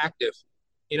stay active.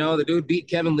 The dude beat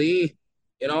Kevin Lee.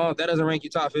 That doesn't rank you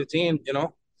top 15.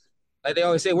 Like they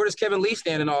always say, where does Kevin Lee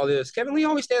stand in all this? Kevin Lee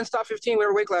always stands top 15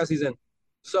 whatever weight class he's in.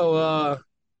 So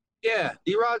yeah,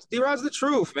 D-Rod's the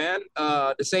truth, man.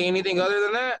 To say anything other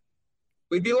than that,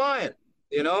 we'd be lying.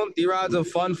 D-Rod's a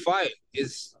fun fight.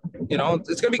 It's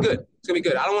gonna be good. It's gonna be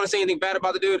good. I don't want to say anything bad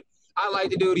about the dude. I like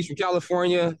the dude. He's from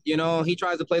California. He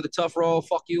tries to play the tough role.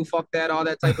 Fuck you, fuck that, all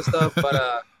that type of stuff. But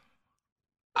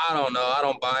I don't know. I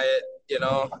don't buy it.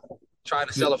 Trying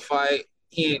to sell a fight.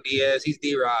 He ain't Diaz. He's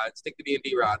D-Rod. Stick to being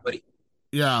D-Rod, buddy.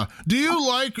 Yeah. Do you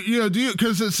like,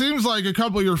 because it seems like a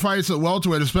couple of your fights at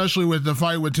welterweight, especially with the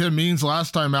fight with Tim Means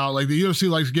last time out, like the UFC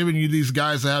likes giving you these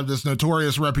guys that have this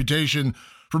notorious reputation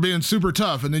for being super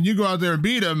tough, and then you go out there and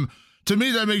beat them. To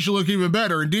me, that makes you look even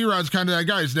better. And D-Rod's kind of that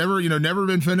guy. He's never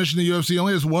been finished in the UFC.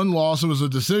 Only has one loss. It was a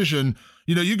decision.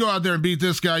 You go out there and beat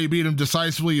this guy. You beat him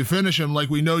decisively. You finish him like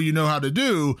we know you know how to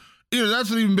do. That's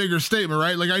an even bigger statement,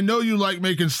 right? Like, I know you like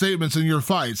making statements in your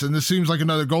fights, and this seems like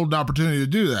another golden opportunity to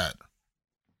do that.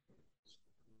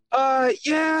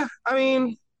 Yeah. I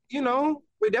mean,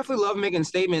 we definitely love making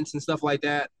statements and stuff like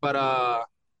that. But, I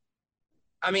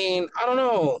mean, I don't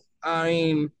know. I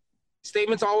mean,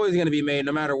 statements always going to be made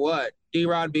no matter what.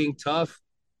 D-Rod being tough.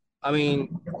 I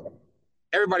mean,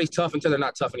 everybody's tough until they're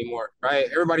not tough anymore, right?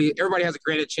 Everybody has a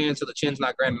granted chin till the chin's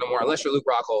not granted no more. Unless you're Luke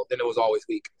Rockhold, then it was always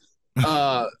weak.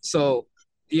 So,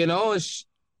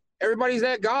 everybody's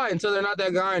that guy until they're not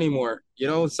that guy anymore.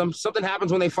 Something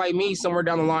happens when they fight me somewhere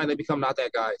down the line, they become not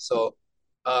that guy. So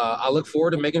I look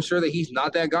forward to making sure that he's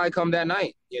not that guy come that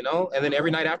night, and then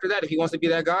every night after that, if he wants to be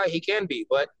that guy, he can be.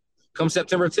 But come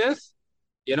September 10th,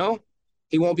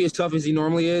 he won't be as tough as he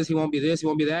normally is. He won't be this, he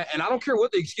won't be that. And I don't care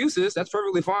what the excuse is. That's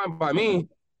perfectly fine by me.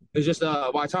 It's just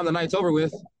by the time the night's over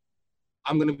with,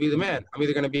 I'm going to be the man. I'm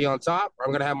either going to be on top or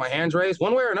I'm going to have my hands raised.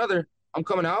 One way or another, I'm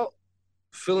coming out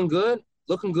feeling good,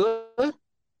 looking good,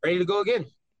 ready to go again.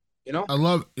 I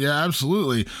love, yeah,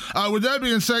 absolutely. With that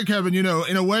being said, Kevin, in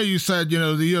a way you said, the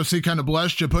UFC kind of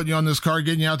blessed you, putting you on this card,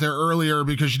 getting you out there earlier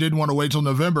because you didn't want to wait till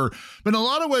November. But in a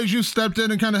lot of ways, you stepped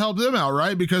in and kind of helped them out,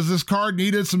 right? Because this card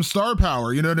needed some star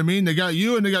power. You know what I mean? They got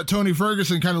you and they got Tony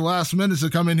Ferguson kind of last minutes to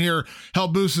come in here,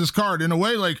 help boost this card. In a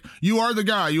way, like, you are the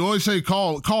guy. You always say,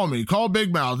 call me, call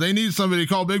Big Mouth. They need somebody,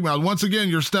 call Big Mouth. Once again,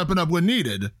 you're stepping up when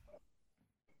needed.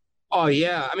 Oh,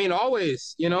 yeah. I mean,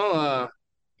 always,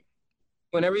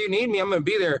 whenever you need me, I'm going to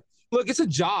be there. Look, it's a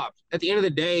job. At the end of the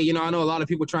day, I know a lot of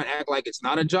people try and act like it's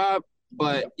not a job,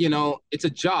 but, it's a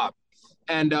job.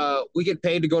 And we get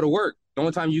paid to go to work. The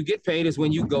only time you get paid is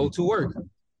when you go to work.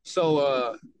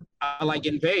 So I like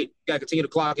getting paid. Got to continue to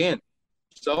clock in.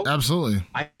 So absolutely,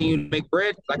 I continue to make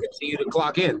bread. I continue to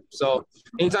clock in. So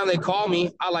anytime they call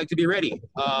me, I like to be ready.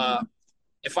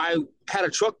 If I had a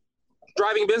truck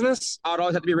driving business, I'd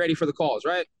always have to be ready for the calls,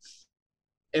 right?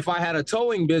 If I had a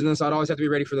towing business, I'd always have to be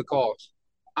ready for the calls.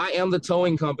 I am the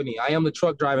towing company. I am the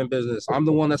truck driving business. I'm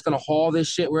the one that's going to haul this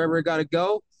shit wherever it got to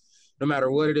go, no matter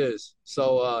what it is.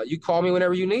 So you call me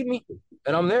whenever you need me,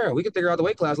 and I'm there. We can figure out the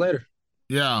weight class later.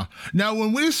 Yeah. Now,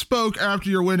 when we spoke after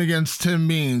your win against Tim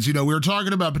Means, we were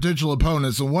talking about potential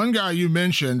opponents, and one guy you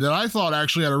mentioned that I thought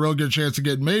actually had a real good chance of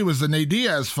getting made was the Nate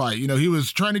Diaz fight. He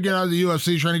was trying to get out of the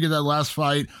UFC, trying to get that last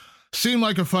fight. Seemed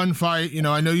like a fun fight.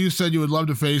 I know you said you would love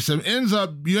to face him.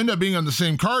 You end up being on the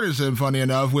same card as him, funny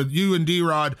enough, with you and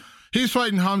D-Rod. He's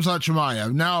fighting Khamzat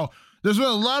Chimaev. Now, there's been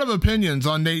a lot of opinions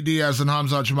on Nate Diaz and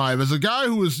Khamzat Chimaev. As a guy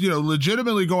who was,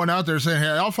 legitimately going out there saying, hey,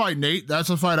 I'll fight Nate. That's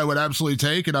a fight I would absolutely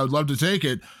take, and I would love to take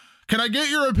it. Can I get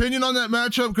your opinion on that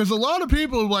matchup? Because a lot of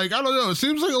people, I don't know, it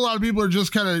seems like a lot of people are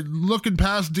just kind of looking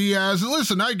past Diaz. And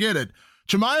listen, I get it.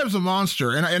 Chimaev's a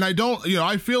monster, and I don't,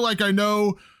 I feel like I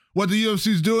know what the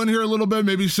UFC's doing here a little bit,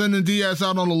 maybe sending Diaz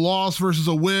out on a loss versus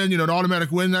a win, an automatic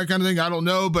win, that kind of thing. I don't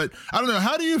know, but I don't know.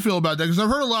 How do you feel about that? Because I've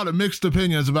heard a lot of mixed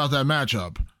opinions about that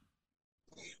matchup.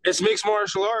 It's mixed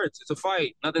martial arts. It's a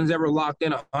fight. Nothing's ever locked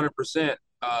in 100%.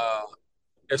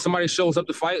 If somebody shows up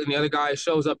to fight and the other guy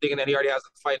shows up thinking that he already has the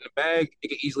fight in the bag, it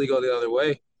could easily go the other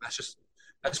way.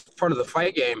 That's part of the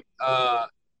fight game.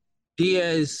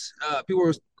 Diaz, people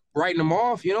were writing him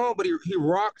off, but he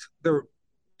rocked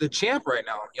the the champ right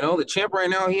now. You know, the champ right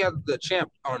now, he had the champ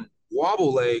on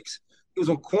wobble legs. He was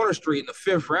on Corner Street in the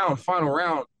 5th round, final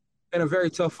round, in a very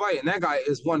tough fight. And that guy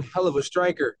is one hell of a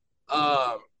striker.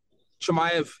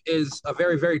 Chimaev is a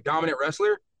very, very dominant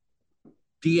wrestler.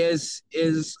 Diaz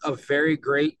is a very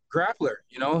great grappler.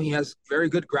 You know, he has very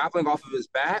good grappling off of his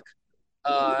back.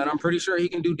 And I'm pretty sure he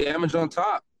can do damage on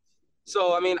top.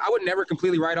 So, I mean, I would never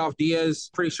completely write off Diaz.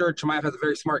 Pretty sure Chimaev has a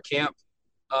very smart camp.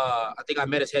 I think I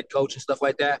met his head coach and stuff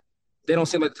like that. They don't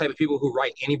seem like the type of people who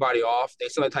write anybody off. They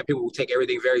seem like the type of people who take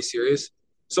everything very serious.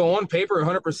 So on paper,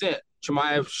 100%,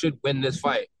 Chimaev should win this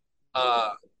fight.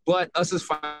 But us as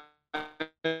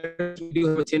fighters, we do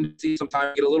have a tendency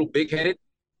sometimes to get a little big-headed,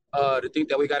 to think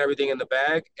that we got everything in the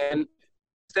bag. And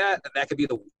that could be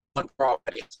the one problem.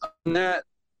 Other than that,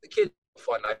 the kid's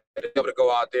fun. I be able to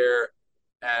go out there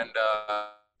and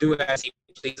do it as he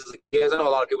pleases. I know a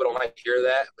lot of people don't like to hear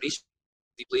that, but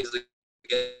he pleases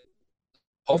again.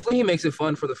 Hopefully he makes it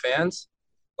fun for the fans.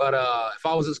 But if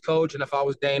I was his coach and if I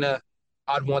was Dana,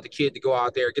 I'd want the kid to go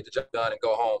out there, get the job done, and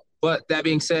go home. But that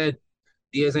being said,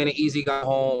 Diaz ain't an easy guy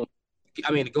home.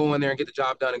 I mean, to go in there and get the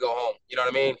job done and go home. You know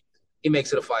what I mean? He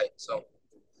makes it a fight. So,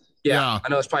 yeah. I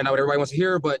know it's probably not what everybody wants to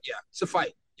hear, but yeah, it's a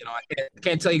fight. You know, I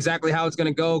can't tell you exactly how it's going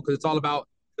to go because it's all about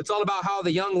how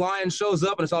the young lion shows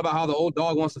up and it's all about how the old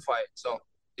dog wants to fight. So,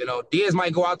 you know, Diaz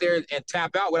might go out there and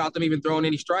tap out without them even throwing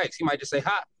any strikes. He might just say,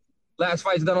 "Ha, last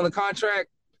fight's done on the contract.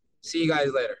 See you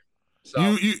guys later."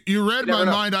 So, you read my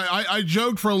mind. I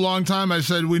joked for a long time. I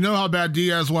said, we know how bad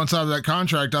Diaz wants out of that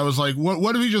contract. I was like,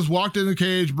 what if he just walked in the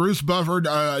cage, Bruce Buffer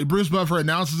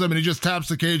announces him, and he just taps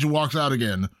the cage and walks out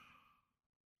again?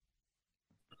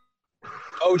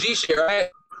 OG shit, right?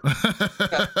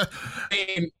 I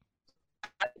mean,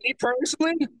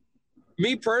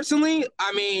 me personally,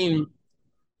 I mean,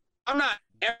 I'm not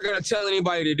ever going to tell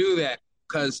anybody to do that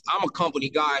because I'm a company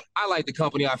guy. I like the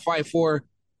company I fight for.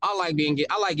 I like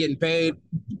getting paid,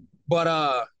 but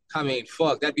I mean,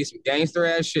 fuck, that'd be some gangster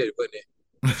ass shit, wouldn't it?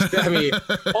 I mean,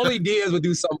 only Diaz would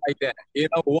do something like that. You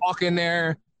know, walk in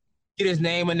there, get his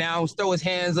name announced, throw his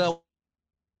hands up,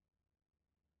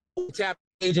 tap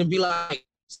the page, and be like,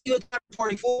 "Still tap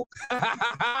party, fool."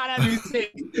 That'd be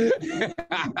sick.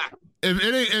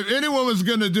 If anyone was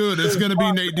gonna do it, it's gonna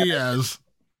be Nate Diaz.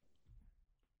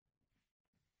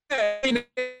 You know,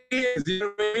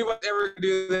 anyone ever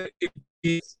do that?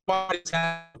 He's smart as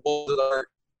hell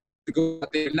to go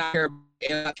out there and not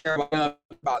care about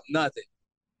nothing.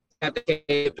 Have to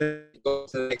go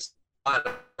to the next line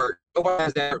of work. Nobody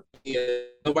has that.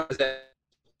 Nobody has that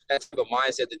type of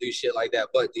mindset to do shit like that.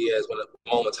 But Diaz when the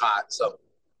moment's hot. So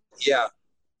yeah,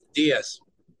 Diaz,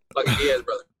 fucking Diaz,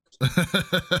 brother.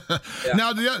 Yeah.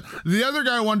 Now the other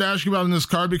guy I wanted to ask you about in this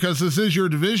card, because this is your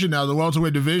division now, the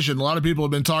welterweight division. A lot of people have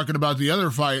been talking about the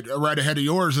other fight right ahead of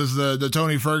yours, is the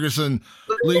Tony Ferguson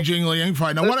Li Jingliang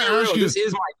fight. Now I want to ask you, this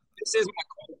is my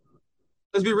card.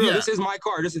 Let's be real. Yeah. This is my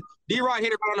card. This is D-Rod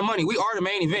hit it right on the money. We are the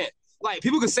main event. Like,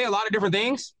 people can say a lot of different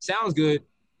things. Sounds good,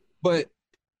 but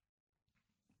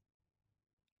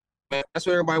man, that's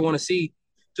what everybody want to see.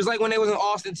 Just like when they was in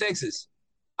Austin, Texas.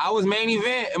 I was main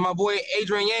event, and my boy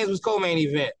Adrian Yanes was co-main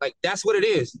event. Like, that's what it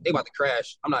is. They about to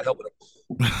crash. I'm not helping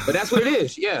them. But that's what it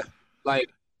is. Yeah. Like,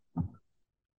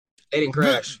 they didn't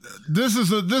crash. This is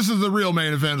the real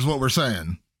main event is what we're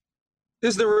saying.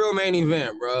 This is the real main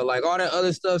event, bro. Like, all that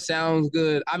other stuff sounds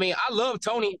good. I mean, I love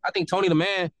Tony. I think Tony the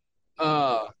man.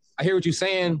 I hear what you're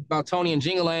saying about Tony and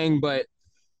Jingliang, but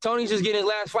Tony's just getting his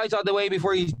last fights out the way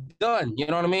before he's done. You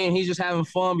know what I mean? He's just having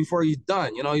fun before he's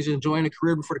done. You know, he's enjoying the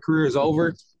career before the career is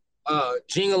over.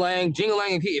 Jingliang,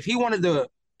 if he wanted to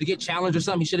get challenged or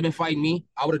something, he should have been fighting me.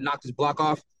 I would have knocked his block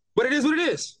off. But it is what it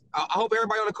is. I hope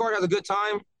everybody on the card has a good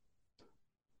time. I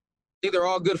think they're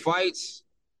all good fights.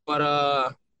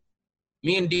 But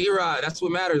me and D-Rod, that's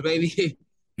what matters, baby.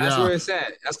 That's where it's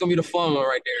at. That's going to be the fun one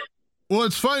right there. Well,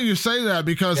 it's funny you say that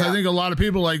because I think a lot of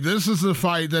people like this is the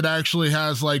fight that actually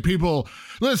has like people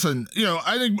listen, you know,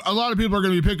 I think a lot of people are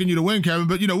going to be picking you to win, Kevin,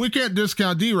 but you know, we can't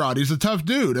discount D-Rod. He's a tough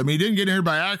dude. I mean, he didn't get in here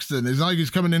by accident. It's not like he's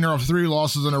coming in here off 3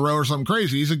 losses in a row or something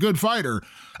crazy. He's a good fighter.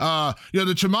 You know,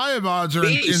 the Chimaev odds are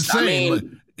insane. I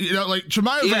mean, you know, like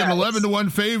Chimaev's like an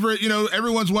 11-1 favorite. You know,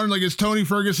 everyone's wondering, like, is Tony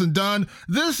Ferguson done?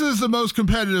 This is the most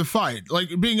competitive fight. Like,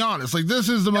 being honest, like, this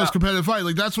is the most competitive fight.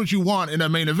 Like, that's what you want in a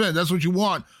main event. That's what you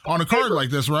want on a card like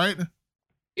this, right?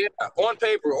 Yeah, on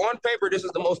paper, this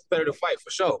is the most competitive fight for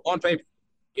sure. On paper,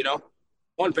 you know,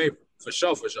 on paper, for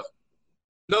sure.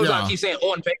 Notice I keep saying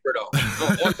on paper though. No,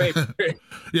 on paper.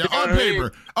 Yeah,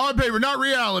 on paper, not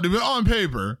reality, but on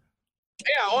paper.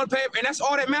 Yeah, on paper, and that's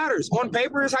all that matters. On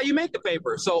paper is how you make the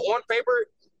paper. So on paper,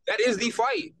 that is the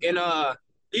fight. And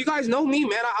You guys know me,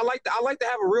 man. I like to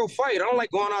have a real fight. I don't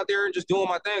like going out there and just doing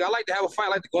my thing. I like to have a fight. I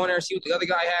like to go in there and see what the other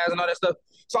guy has and all that stuff.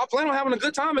 So I plan on having a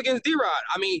good time against D-Rod.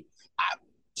 I mean,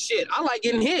 I like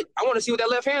getting hit. I want to see what that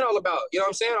left hand all about. You know what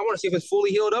I'm saying? I want to see if it's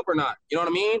fully healed up or not. You know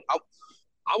what I mean?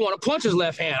 I want to punch his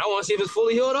left hand. I want to see if it's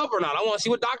fully healed up or not. I want to see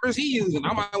what doctors he's using.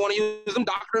 I might want to use them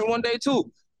doctors one day too.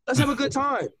 Let's have a good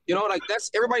time. You know, like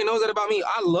everybody knows that about me.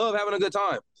 I love having a good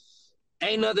time.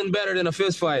 Ain't nothing better than a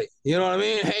fist fight. You know what I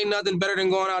mean? Ain't nothing better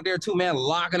than going out there, two man,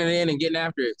 locking it in and getting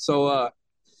after it. So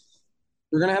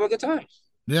we're going to have a good time.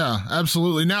 Yeah,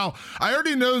 absolutely. Now, I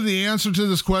already know the answer to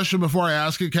this question before I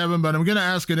ask it, Kevin, but I'm going to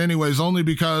ask it anyways, only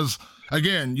because,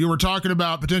 again, you were talking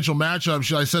about potential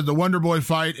matchups. I said the Wonder Boy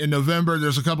fight in November.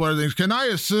 There's a couple other things. Can I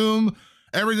assume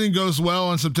everything goes well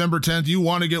on September 10th? You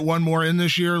want to get one more in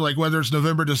this year? Like whether it's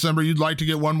November, December, you'd like to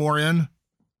get one more in?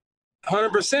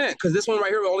 100%, because this one right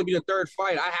here will only be the third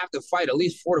fight. I have to fight at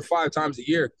least 4 to 5 times a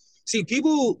year. See,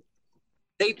 people,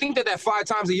 they think that 5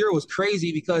 times a year was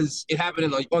crazy because it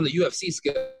happened on the UFC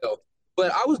scale.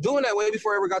 But I was doing that way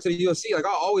before I ever got to the UFC. Like,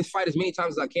 I'll always fight as many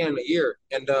times as I can in a year.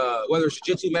 And whether it's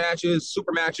jiu-jitsu matches,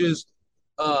 super matches,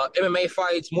 MMA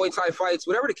fights, Muay Thai fights,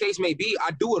 whatever the case may be, I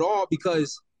do it all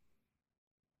because,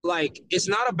 like, it's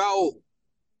not about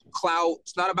clout.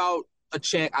 It's not about a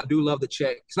check. I do love the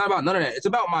check. It's not about none of that. It's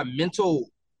about my mental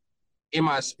and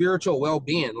my spiritual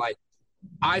well-being. Like,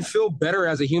 I feel better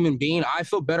as a human being. I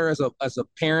feel better as a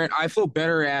parent. I feel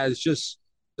better as just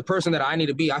the person that I need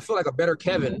to be. I feel like a better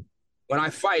Kevin when I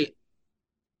fight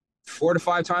 4 to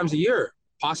 5 times a year,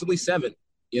 possibly 7,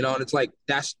 you know, and it's like,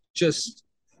 that's just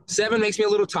 7 makes me a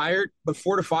little tired, but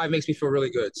 4 to 5 makes me feel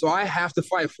really good. So I have to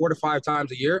fight 4 to 5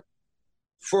 times a year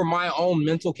for my own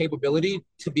mental capability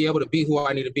to be able to be who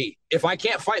I need to be. If I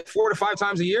can't fight 4 to 5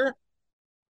 times a year,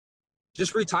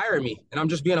 just retire me. And I'm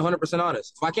just being 100%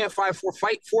 honest. If I can't fight 4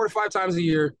 to 5 times a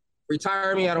year,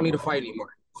 retire me. I don't need to fight anymore.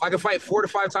 If I can fight 4 to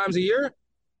 5 times a year,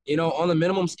 you know, on the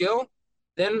minimum scale,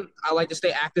 then I like to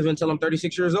stay active until I'm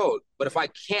 36 years old. But if I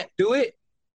can't do it,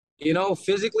 you know,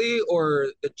 physically, or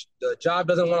the job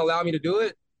doesn't want to allow me to do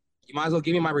it, you might as well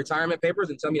give me my retirement papers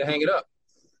and tell me to hang it up.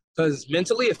 Because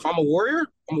mentally, if I'm a warrior,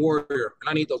 I'm a warrior, and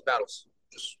I need those battles.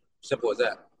 Just simple as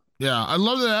that. Yeah, I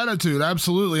love that attitude.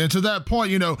 Absolutely. And to that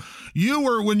point, you know,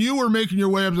 when you were making your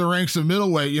way up the ranks of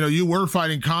middleweight, you know, you were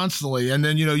fighting constantly. And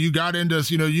then, you got into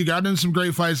some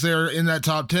great fights there in that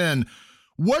top 10.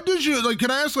 What did you, like, can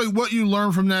I ask, like, what you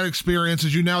learned from that experience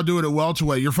as you now do it at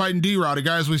welterweight? You're fighting D-Rod, a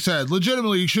guy, as we said,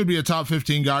 legitimately, he should be a top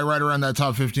 15 guy, right around that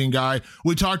top 15 guy.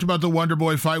 We talked about the Wonder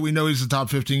Boy fight. We know he's a top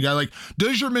 15 guy. Like,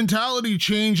 does your mentality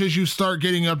change as you start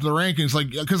getting up the rankings? Like,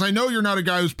 because I know you're not a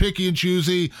guy who's picky and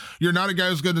choosy. You're not a guy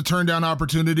who's going to turn down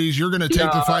opportunities. You're going to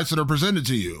take the fights that are presented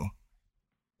to you.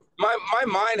 My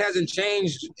mind hasn't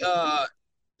changed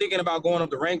thinking about going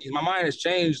up the rankings. My mind has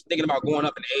changed thinking about going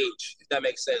up in age, if that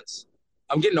makes sense.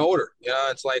 I'm getting older. You know,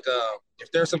 it's like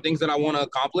if there's some things that I want to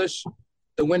accomplish,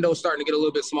 the window's starting to get a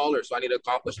little bit smaller, so I need to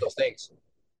accomplish those things.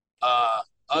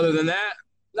 Other than that,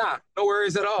 no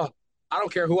worries at all. I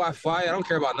don't care who I fight. I don't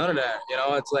care about none of that. You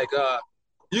know, it's like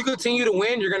you continue to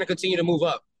win, you're going to continue to move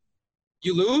up.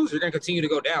 You lose, you're going to continue to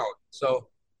go down. So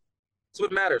that's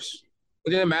what matters.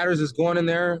 What that matters is going in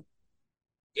there,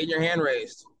 getting your hand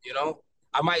raised. You know,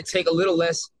 I might take a little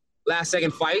less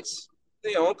last-second fights,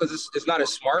 you know, because it's not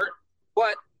as smart.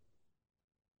 But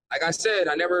like I said,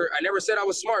 I never said I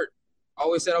was smart. I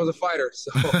always said I was a fighter.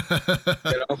 So,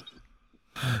 you know.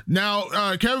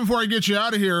 Now, Kevin, before I get you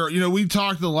out of here, you know, we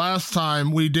talked the last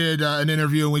time we did an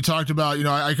interview, and we talked about, you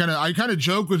know, I kind of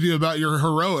joke with you about your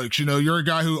heroics. You know, you're a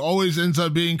guy who always ends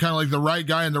up being kind of like the right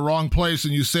guy in the wrong place,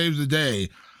 and you save the day.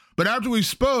 But after we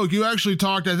spoke, you actually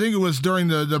talked, I think it was during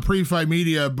the pre-fight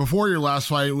media before your last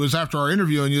fight, it was after our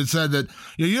interview, and you had said that,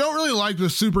 you know, you don't really like the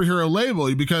superhero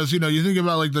label because, you know, you think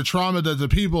about like the trauma that the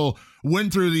people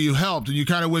went through that you helped, and you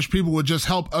kind of wish people would just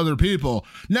help other people.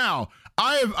 Now,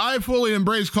 I fully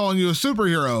embrace calling you a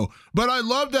superhero, but I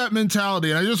love that mentality,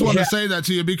 and I just want to say that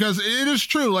to you because it is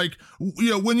true. Like,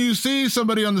 you know, when you see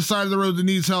somebody on the side of the road that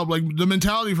needs help, like the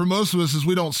mentality for most of us is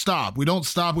we don't stop. We don't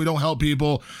help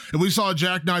people. If we saw a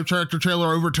jackknife tractor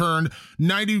trailer overturned,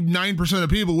 99% of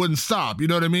people wouldn't stop. You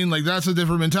know what I mean? Like, that's a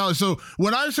different mentality. So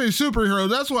when I say superhero,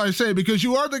 that's what I say, because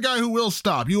you are the guy who will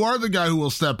stop. You are the guy who will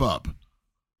step up.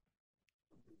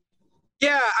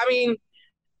 Yeah, I mean,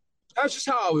 that's just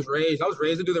how I was raised. I was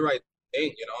raised to do the right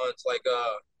thing, you know. It's like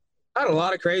I had a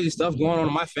lot of crazy stuff going on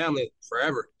in my family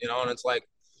forever, you know. And it's like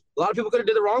a lot of people could have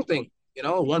did the wrong thing, you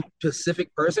know. One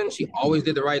specific person, she always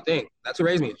did the right thing. That's who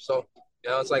raised me. So, you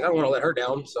know, it's like I don't want to let her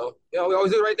down. So, you know, we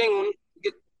always do the right thing. When we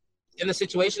get in the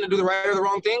situation to do the right or the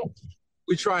wrong thing,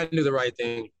 we try and do the right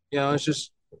thing. You know, it's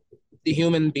just the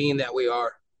human being that we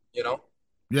are, you know?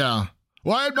 Yeah.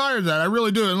 Well, I admire that. I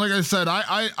really do. And like I said,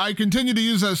 I continue to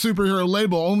use that superhero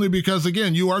label only because,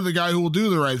 again, you are the guy who will do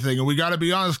the right thing. And we got to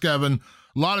be honest, Kevin,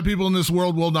 a lot of people in this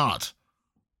world will not.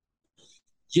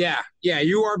 Yeah,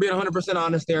 you are being 100%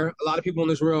 honest there. A lot of people in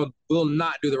this world will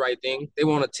not do the right thing. They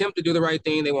won't attempt to do the right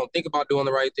thing. They won't think about doing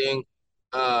the right thing.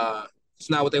 It's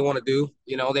not what they want to do.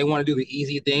 You know, they want to do the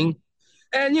easy thing.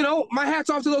 And, you know, my hat's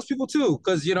off to those people too,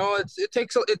 because, you know, it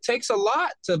takes a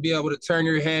lot to be able to turn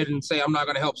your head and say, I'm not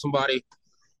going to help somebody.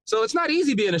 So it's not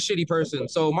easy being a shitty person.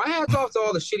 So my hat's off to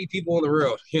all the shitty people in the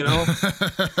world, you know?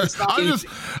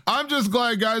 I'm just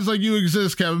glad guys like you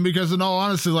exist, Kevin, because in all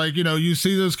honesty, like, you know, you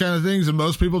see those kind of things and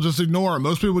most people just ignore them.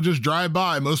 Most people just drive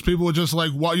by. Most people would just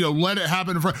like, well, you know, let it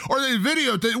happen in front, or they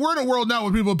videotape. We're in a world now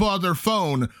where people pull out their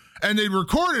phone and they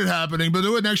record it happening, but they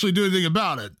wouldn't actually do anything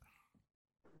about it.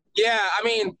 Yeah, I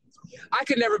mean, I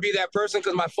could never be that person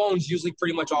because my phone's usually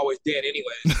pretty much always dead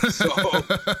anyway. So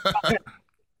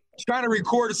trying to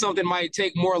record something might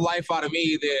take more life out of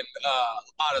me than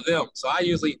out of them. So I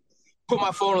usually put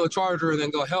my phone on the charger and then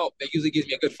go help. That usually gives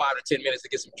me a good 5 to 10 minutes to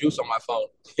get some juice on my phone.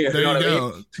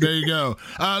 There you go.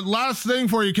 Last thing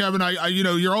for you, Kevin. I you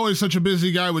know, you're always such a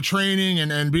busy guy with training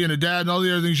and being a dad and all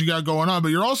the other things you got going on, but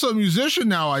you're also a musician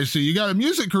now. I see you got a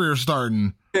music career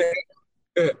starting.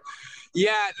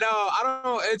 Yeah, no, I don't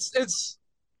know.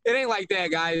 It ain't like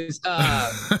that, guys.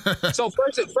 So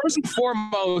first and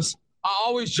foremost, I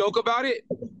always joke about it,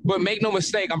 but make no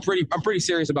mistake, I'm pretty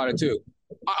serious about it too.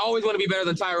 I always want to be better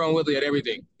than Tyron Woodley at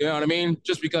everything. You know what I mean?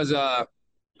 Just because I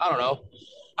don't know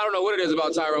what it is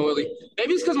about Tyron Woodley.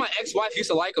 Maybe it's because my ex-wife used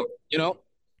to like him. You know,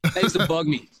 that used to bug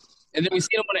me. And then we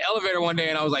see him on the elevator one day,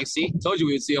 and I was like, "See, told you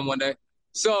we would see him one day."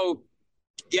 So.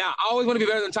 Yeah, I always want to be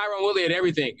better than Tyron Woodley at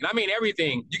everything. And I mean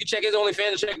everything. You can check his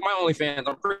OnlyFans and check my OnlyFans.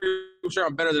 I'm pretty sure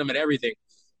I'm better than him at everything.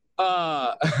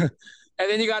 And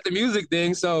then you got the music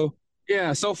thing. So,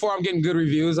 yeah, so far I'm getting good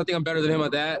reviews. I think I'm better than him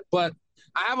at that. But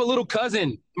I have a little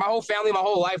cousin. My whole family, my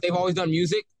whole life, they've always done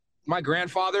music. My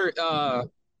grandfather,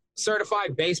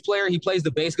 certified bass player. He plays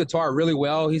the bass guitar really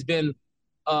well. He's been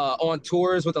on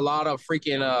tours with a lot of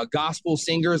freaking gospel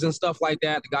singers and stuff like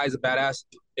that. The guy's a badass.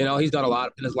 You know, he's done a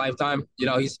lot in his lifetime. You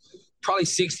know, he's probably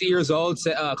 60 years old,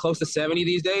 close to 70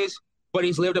 these days, but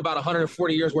he's lived about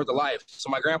 140 years worth of life. So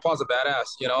my grandpa's a badass,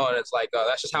 you know, and it's like,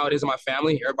 that's just how it is in my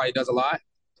family. Everybody does a lot.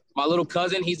 My little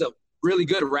cousin, he's a really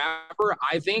good rapper.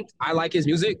 I think I like his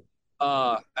music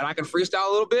and I can freestyle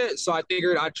a little bit. So I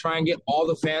figured I'd try and get all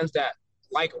the fans that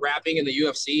like rapping in the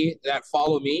UFC that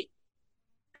follow me,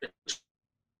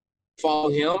 follow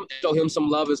him, and show him some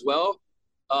love as well.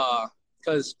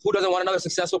 Because who doesn't want another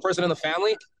successful person in the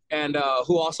family, and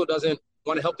who also doesn't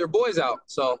want to help their boys out?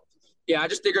 So, yeah, I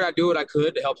just figured I'd do what I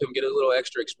could to help him get a little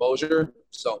extra exposure.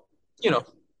 So, you know,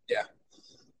 yeah.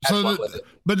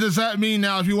 But does that mean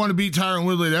now if you want to beat Tyron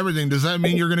Woodley at everything, does that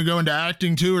mean you're going to go into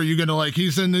acting too? Or are you going to, like,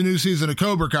 he's in the new season of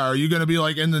Cobra Kai. Are you going to be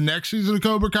like in the next season of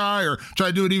Cobra Kai or try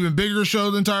to do an even bigger show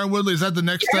than Tyron Woodley? Is that the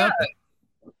next step?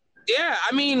 Yeah,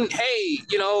 I mean, hey,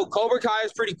 you know, Cobra Kai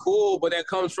is pretty cool, but that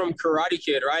comes from Karate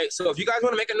Kid, right? So if you guys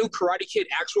want to make a new Karate Kid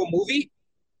actual movie,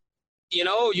 you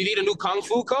know, you need a new Kung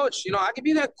Fu coach. You know, I could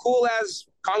be that cool-ass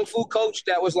Kung Fu coach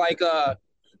that was like,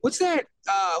 what's that?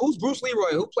 Who's Bruce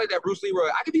Leroy? Who played that Bruce Leroy?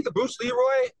 I could be the Bruce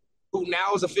Leroy who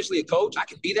now is officially a coach. I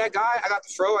could be that guy. I got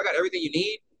the fro. I got everything you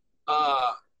need.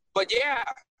 But, yeah,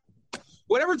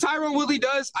 whatever Tyron Woodley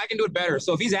does, I can do it better.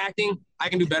 So if he's acting, I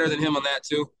can do better than him on that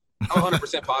too. I'm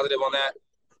 100% positive on that.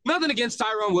 Nothing against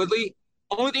Tyron Woodley.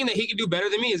 Only thing that he can do better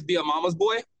than me is be a mama's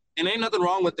boy. And ain't nothing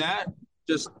wrong with that.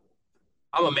 Just,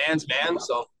 I'm a man's man,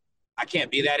 so I can't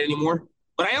be that anymore.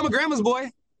 But I am a grandma's boy.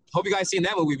 Hope you guys seen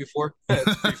that movie before.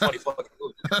 It's a pretty funny fucking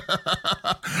movie.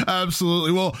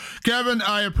 Absolutely. Well, Kevin,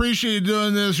 I appreciate you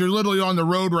doing this. You're literally on the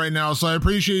road right now, so I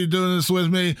appreciate you doing this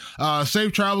with me.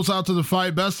 Safe travels out to the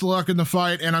fight. Best of luck in the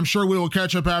fight, and I'm sure we will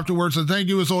catch up afterwards. And thank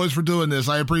you as always for doing this.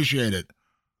 I appreciate it.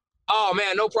 Oh,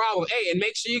 man, no problem. Hey, and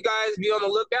make sure you guys be on the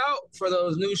lookout for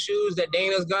those new shoes that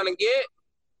Dana's going to get.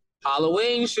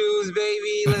 Halloween shoes,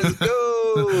 baby. Let's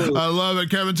go. I love it,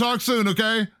 Kevin. Talk soon,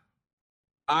 okay?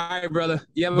 All right, brother.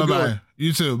 You have a good one.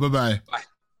 You too. Bye-bye. Bye.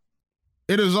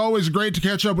 It is always great to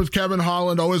catch up with Kevin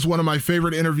Holland, always one of my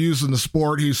favorite interviews in the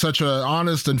sport. He's such an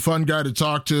honest and fun guy to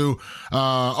talk to.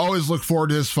 Always look forward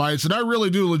to his fights. And I really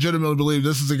do legitimately believe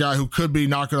this is a guy who could be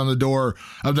knocking on the door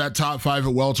of that top 5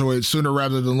 at welterweight sooner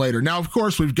rather than later. Now, of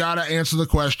course, we've got to answer the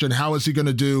question, how is he going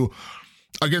to do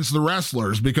against the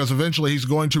wrestlers? Because eventually he's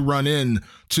going to run in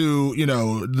to,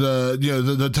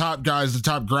 the top guys, the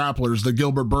top grapplers, the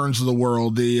Gilbert Burns of the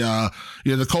world, the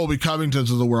Colby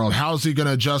Covingtons of the world. How's he going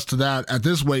to adjust to that at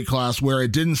this weight class where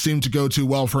it didn't seem to go too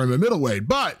well for him at middleweight?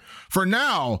 But for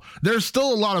now, there's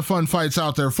still a lot of fun fights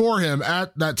out there for him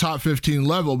at that top 15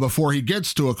 level before he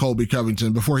gets to a Colby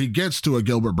Covington, before he gets to a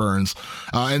Gilbert Burns.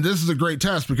 And this is a great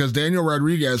test because Daniel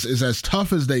Rodriguez is as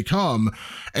tough as they come.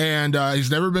 And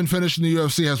he's never been finished in the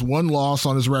UFC, has one loss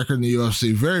on his record in the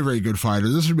UFC. Very, very good fighter.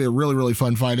 This would be a really, really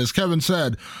fun fight. As Kevin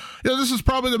said, this is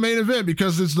probably the main event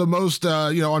because it's the most,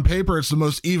 on paper, it's the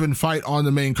most even fight on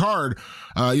the main card.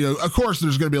 Of course,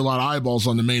 there's going to be a lot of eyeballs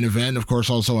on the main event. Of course,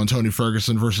 also on Tony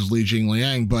Ferguson versus Li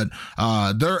Jingliang. But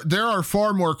there are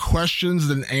far more questions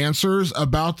than answers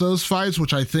about those fights,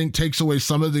 which I think takes away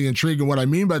some of the intrigue. And what I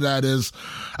mean by that is,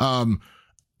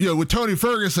 with Tony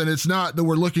Ferguson, it's not that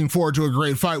we're looking forward to a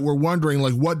great fight. We're wondering,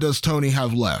 what does Tony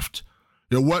have left?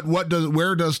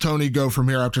 Where does Tony go from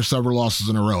here after several losses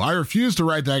in a row? I refuse to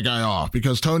write that guy off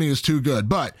because Tony is too good,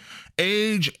 but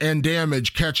age and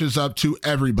damage catches up to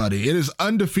everybody. It is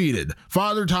undefeated.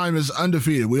 Father Time is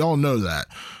undefeated. We all know that.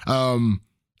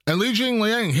 And Li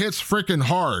Jingliang hits freaking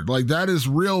hard. That is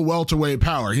real welterweight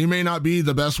power. He may not be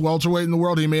the best welterweight in the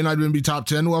world. He may not even be top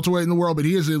 10 welterweight in the world, but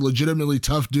he is a legitimately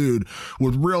tough dude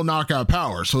with real knockout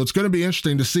power. So it's going to be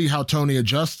interesting to see how Tony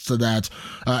adjusts to that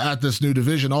at this new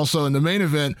division. Also in the main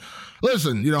event,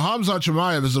 listen, Khamzat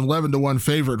Chimaev is an 11-1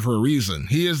 favorite for a reason.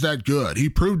 He is that good. He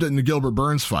proved it in the Gilbert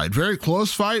Burns fight. Very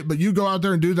close fight, but you go out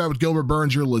there and do that with Gilbert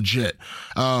Burns, you're legit.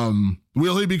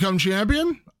 Will he become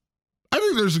champion? I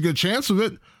think there's a good chance of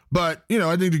it. But,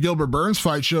 I think the Gilbert Burns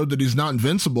fight showed that he's not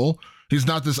invincible. He's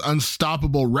not this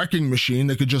unstoppable wrecking machine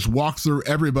that could just walk through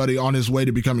everybody on his way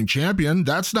to becoming champion.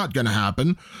 That's not going to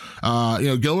happen.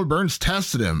 Gilbert Burns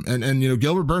tested him, and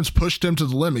Gilbert Burns pushed him to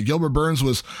the limit. Gilbert Burns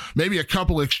was maybe a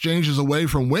couple exchanges away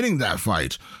from winning that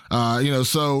fight.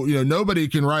 So nobody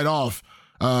can write off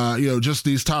just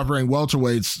these top-ranked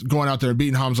welterweights going out there and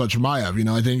beating Khamzat Chimaev.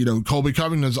 I think, Colby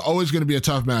Covington is always going to be a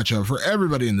tough matchup for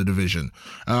everybody in the division.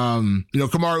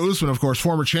 Kamaru Usman, of course,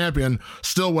 former champion,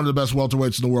 still one of the best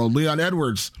welterweights in the world. Leon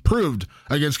Edwards proved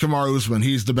against Kamaru Usman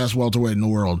he's the best welterweight in the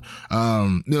world. There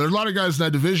are a lot of guys in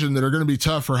that division that are going to be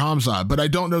tough for Khamzat, but I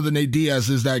don't know that Nate Diaz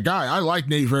is that guy. I like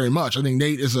Nate very much. I think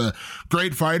Nate is a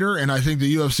great fighter, and I think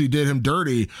the UFC did him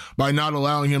dirty by not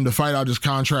allowing him to fight out his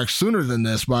contract sooner than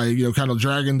this, by, kind of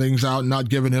dragging things out and not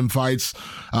giving him fights.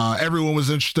 Everyone was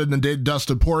interested in the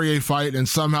Dustin Poirier fight, and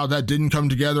somehow that didn't come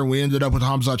together, and we ended up with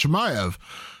Khamzat Chimaev.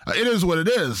 It is what it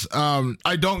is.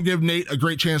 I don't give Nate a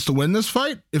great chance to win this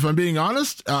fight, if I'm being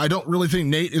honest. I don't really think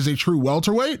Nate is a true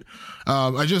welterweight.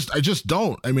 I just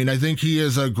don't. I mean, I think he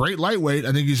is a great lightweight.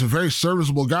 I think he's a very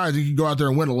serviceable guy. I think he can go out there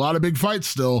and win a lot of big fights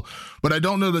still, but I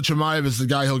don't know that Chimaev is the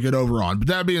guy he'll get over on. But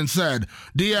that being said,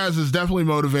 Diaz is definitely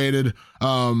motivated.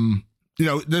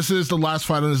 This is the last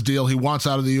fight on his deal. He wants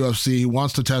out of the UFC. He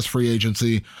wants to test free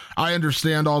agency. I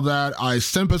understand all that. I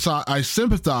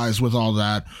sympathize with all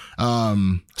that.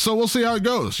 So we'll see how it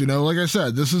goes. Like I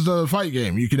said, this is the fight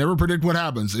game. You can never predict what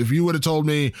happens. If you would have told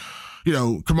me,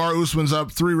 Kamaru Usman's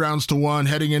up 3-1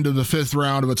 heading into the 5th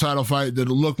round of a title fight that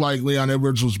it looked like Leon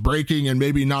Edwards was breaking and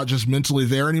maybe not just mentally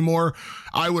there anymore,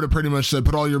 I would have pretty much said,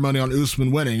 put all your money on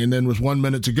Usman winning. And then with 1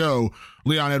 minute to go,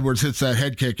 Leon Edwards hits that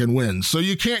head kick and wins. So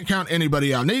you can't count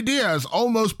anybody out. Nate Diaz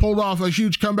almost pulled off a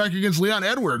huge comeback against Leon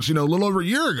Edwards, a little over a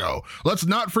year ago. Let's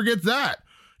not forget that.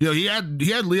 He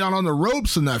had Leon on the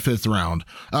ropes in that 5th round,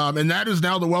 and that is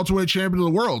now the welterweight champion of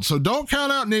the world. So don't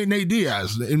count out Nate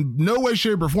Diaz. In no way,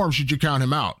 shape, or form should you count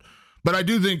him out. But I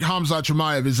do think Khamzat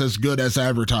Chimaev is as good as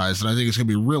advertised, and I think it's going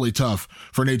to be really tough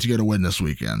for Nate to get a win this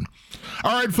weekend.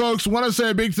 All right, folks, want to say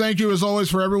a big thank you, as always,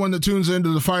 for everyone that tunes into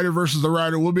The Fighter versus the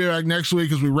Writer. We'll be back next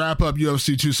week as we wrap up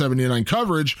UFC 279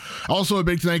 coverage. Also, a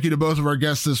big thank you to both of our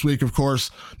guests this week, of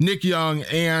course, Nick Young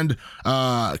and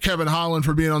Kevin Holland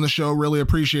for being on the show. Really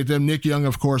appreciate them. Nick Young,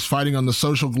 of course, fighting on the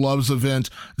Social Gloves event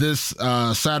this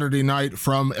Saturday night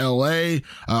from L.A.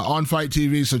 On Fight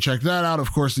TV, so check that out.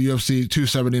 Of course, the UFC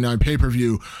 279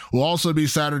 pay-per-view will also be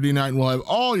Saturday night, and we'll have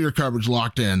all your coverage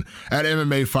locked in at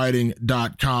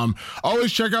MMAfighting.com.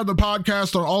 Always check out the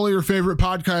podcast on all of your favorite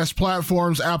podcast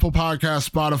platforms, Apple Podcasts,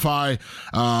 Spotify,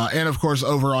 and of course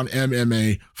over on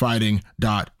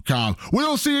MMAfighting.com.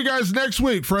 We'll see you guys next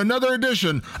week for another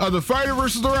edition of The Fighter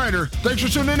versus the Writer. Thanks for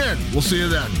tuning in. We'll see you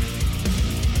then.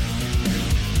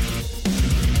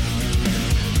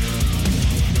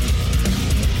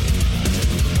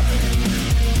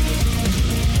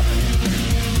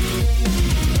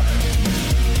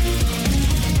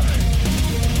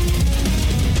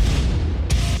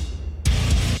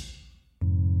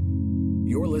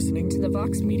 You're listening to the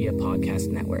Vox Media Podcast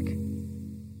Network.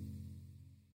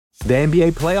 The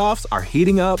NBA playoffs are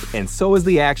heating up, and so is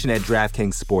the action at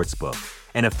DraftKings Sportsbook,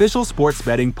 an official sports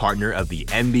betting partner of the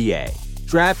NBA.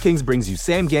 DraftKings brings you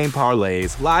same-game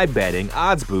parlays, live betting,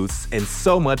 odds boosts, and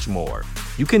so much more.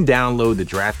 You can download the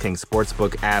DraftKings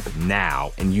Sportsbook app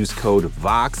now and use code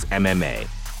VOXMMA.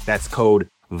 That's code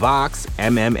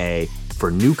VOXMMA for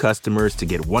new customers to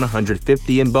get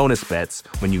 $150 in bonus bets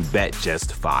when you bet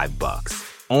just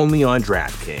 $5. Only on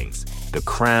DraftKings. The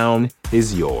crown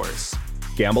is yours.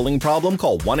 Gambling problem?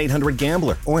 Call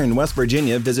 1-800-GAMBLER. Or in West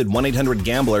Virginia, visit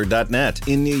 1-800-GAMBLER.net.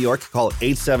 In New York, call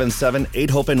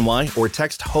 877-8-HOPE-NY or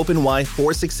text HOPE-NY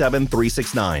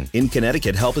 467-369. In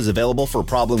Connecticut, help is available for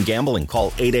problem gambling.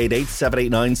 Call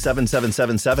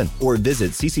 888-789-7777 or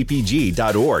visit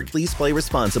ccpg.org. Please play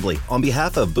responsibly. On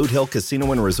behalf of Boot Hill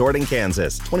Casino and Resort in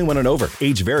Kansas, 21 and over.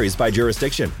 Age varies by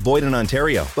jurisdiction. Void in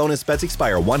Ontario. Bonus bets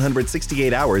expire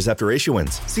 168 hours after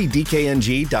issuance. See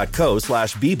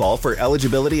dkng.co/bball for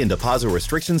eligibility and deposit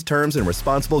restrictions, terms, and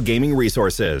responsible gaming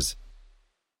resources.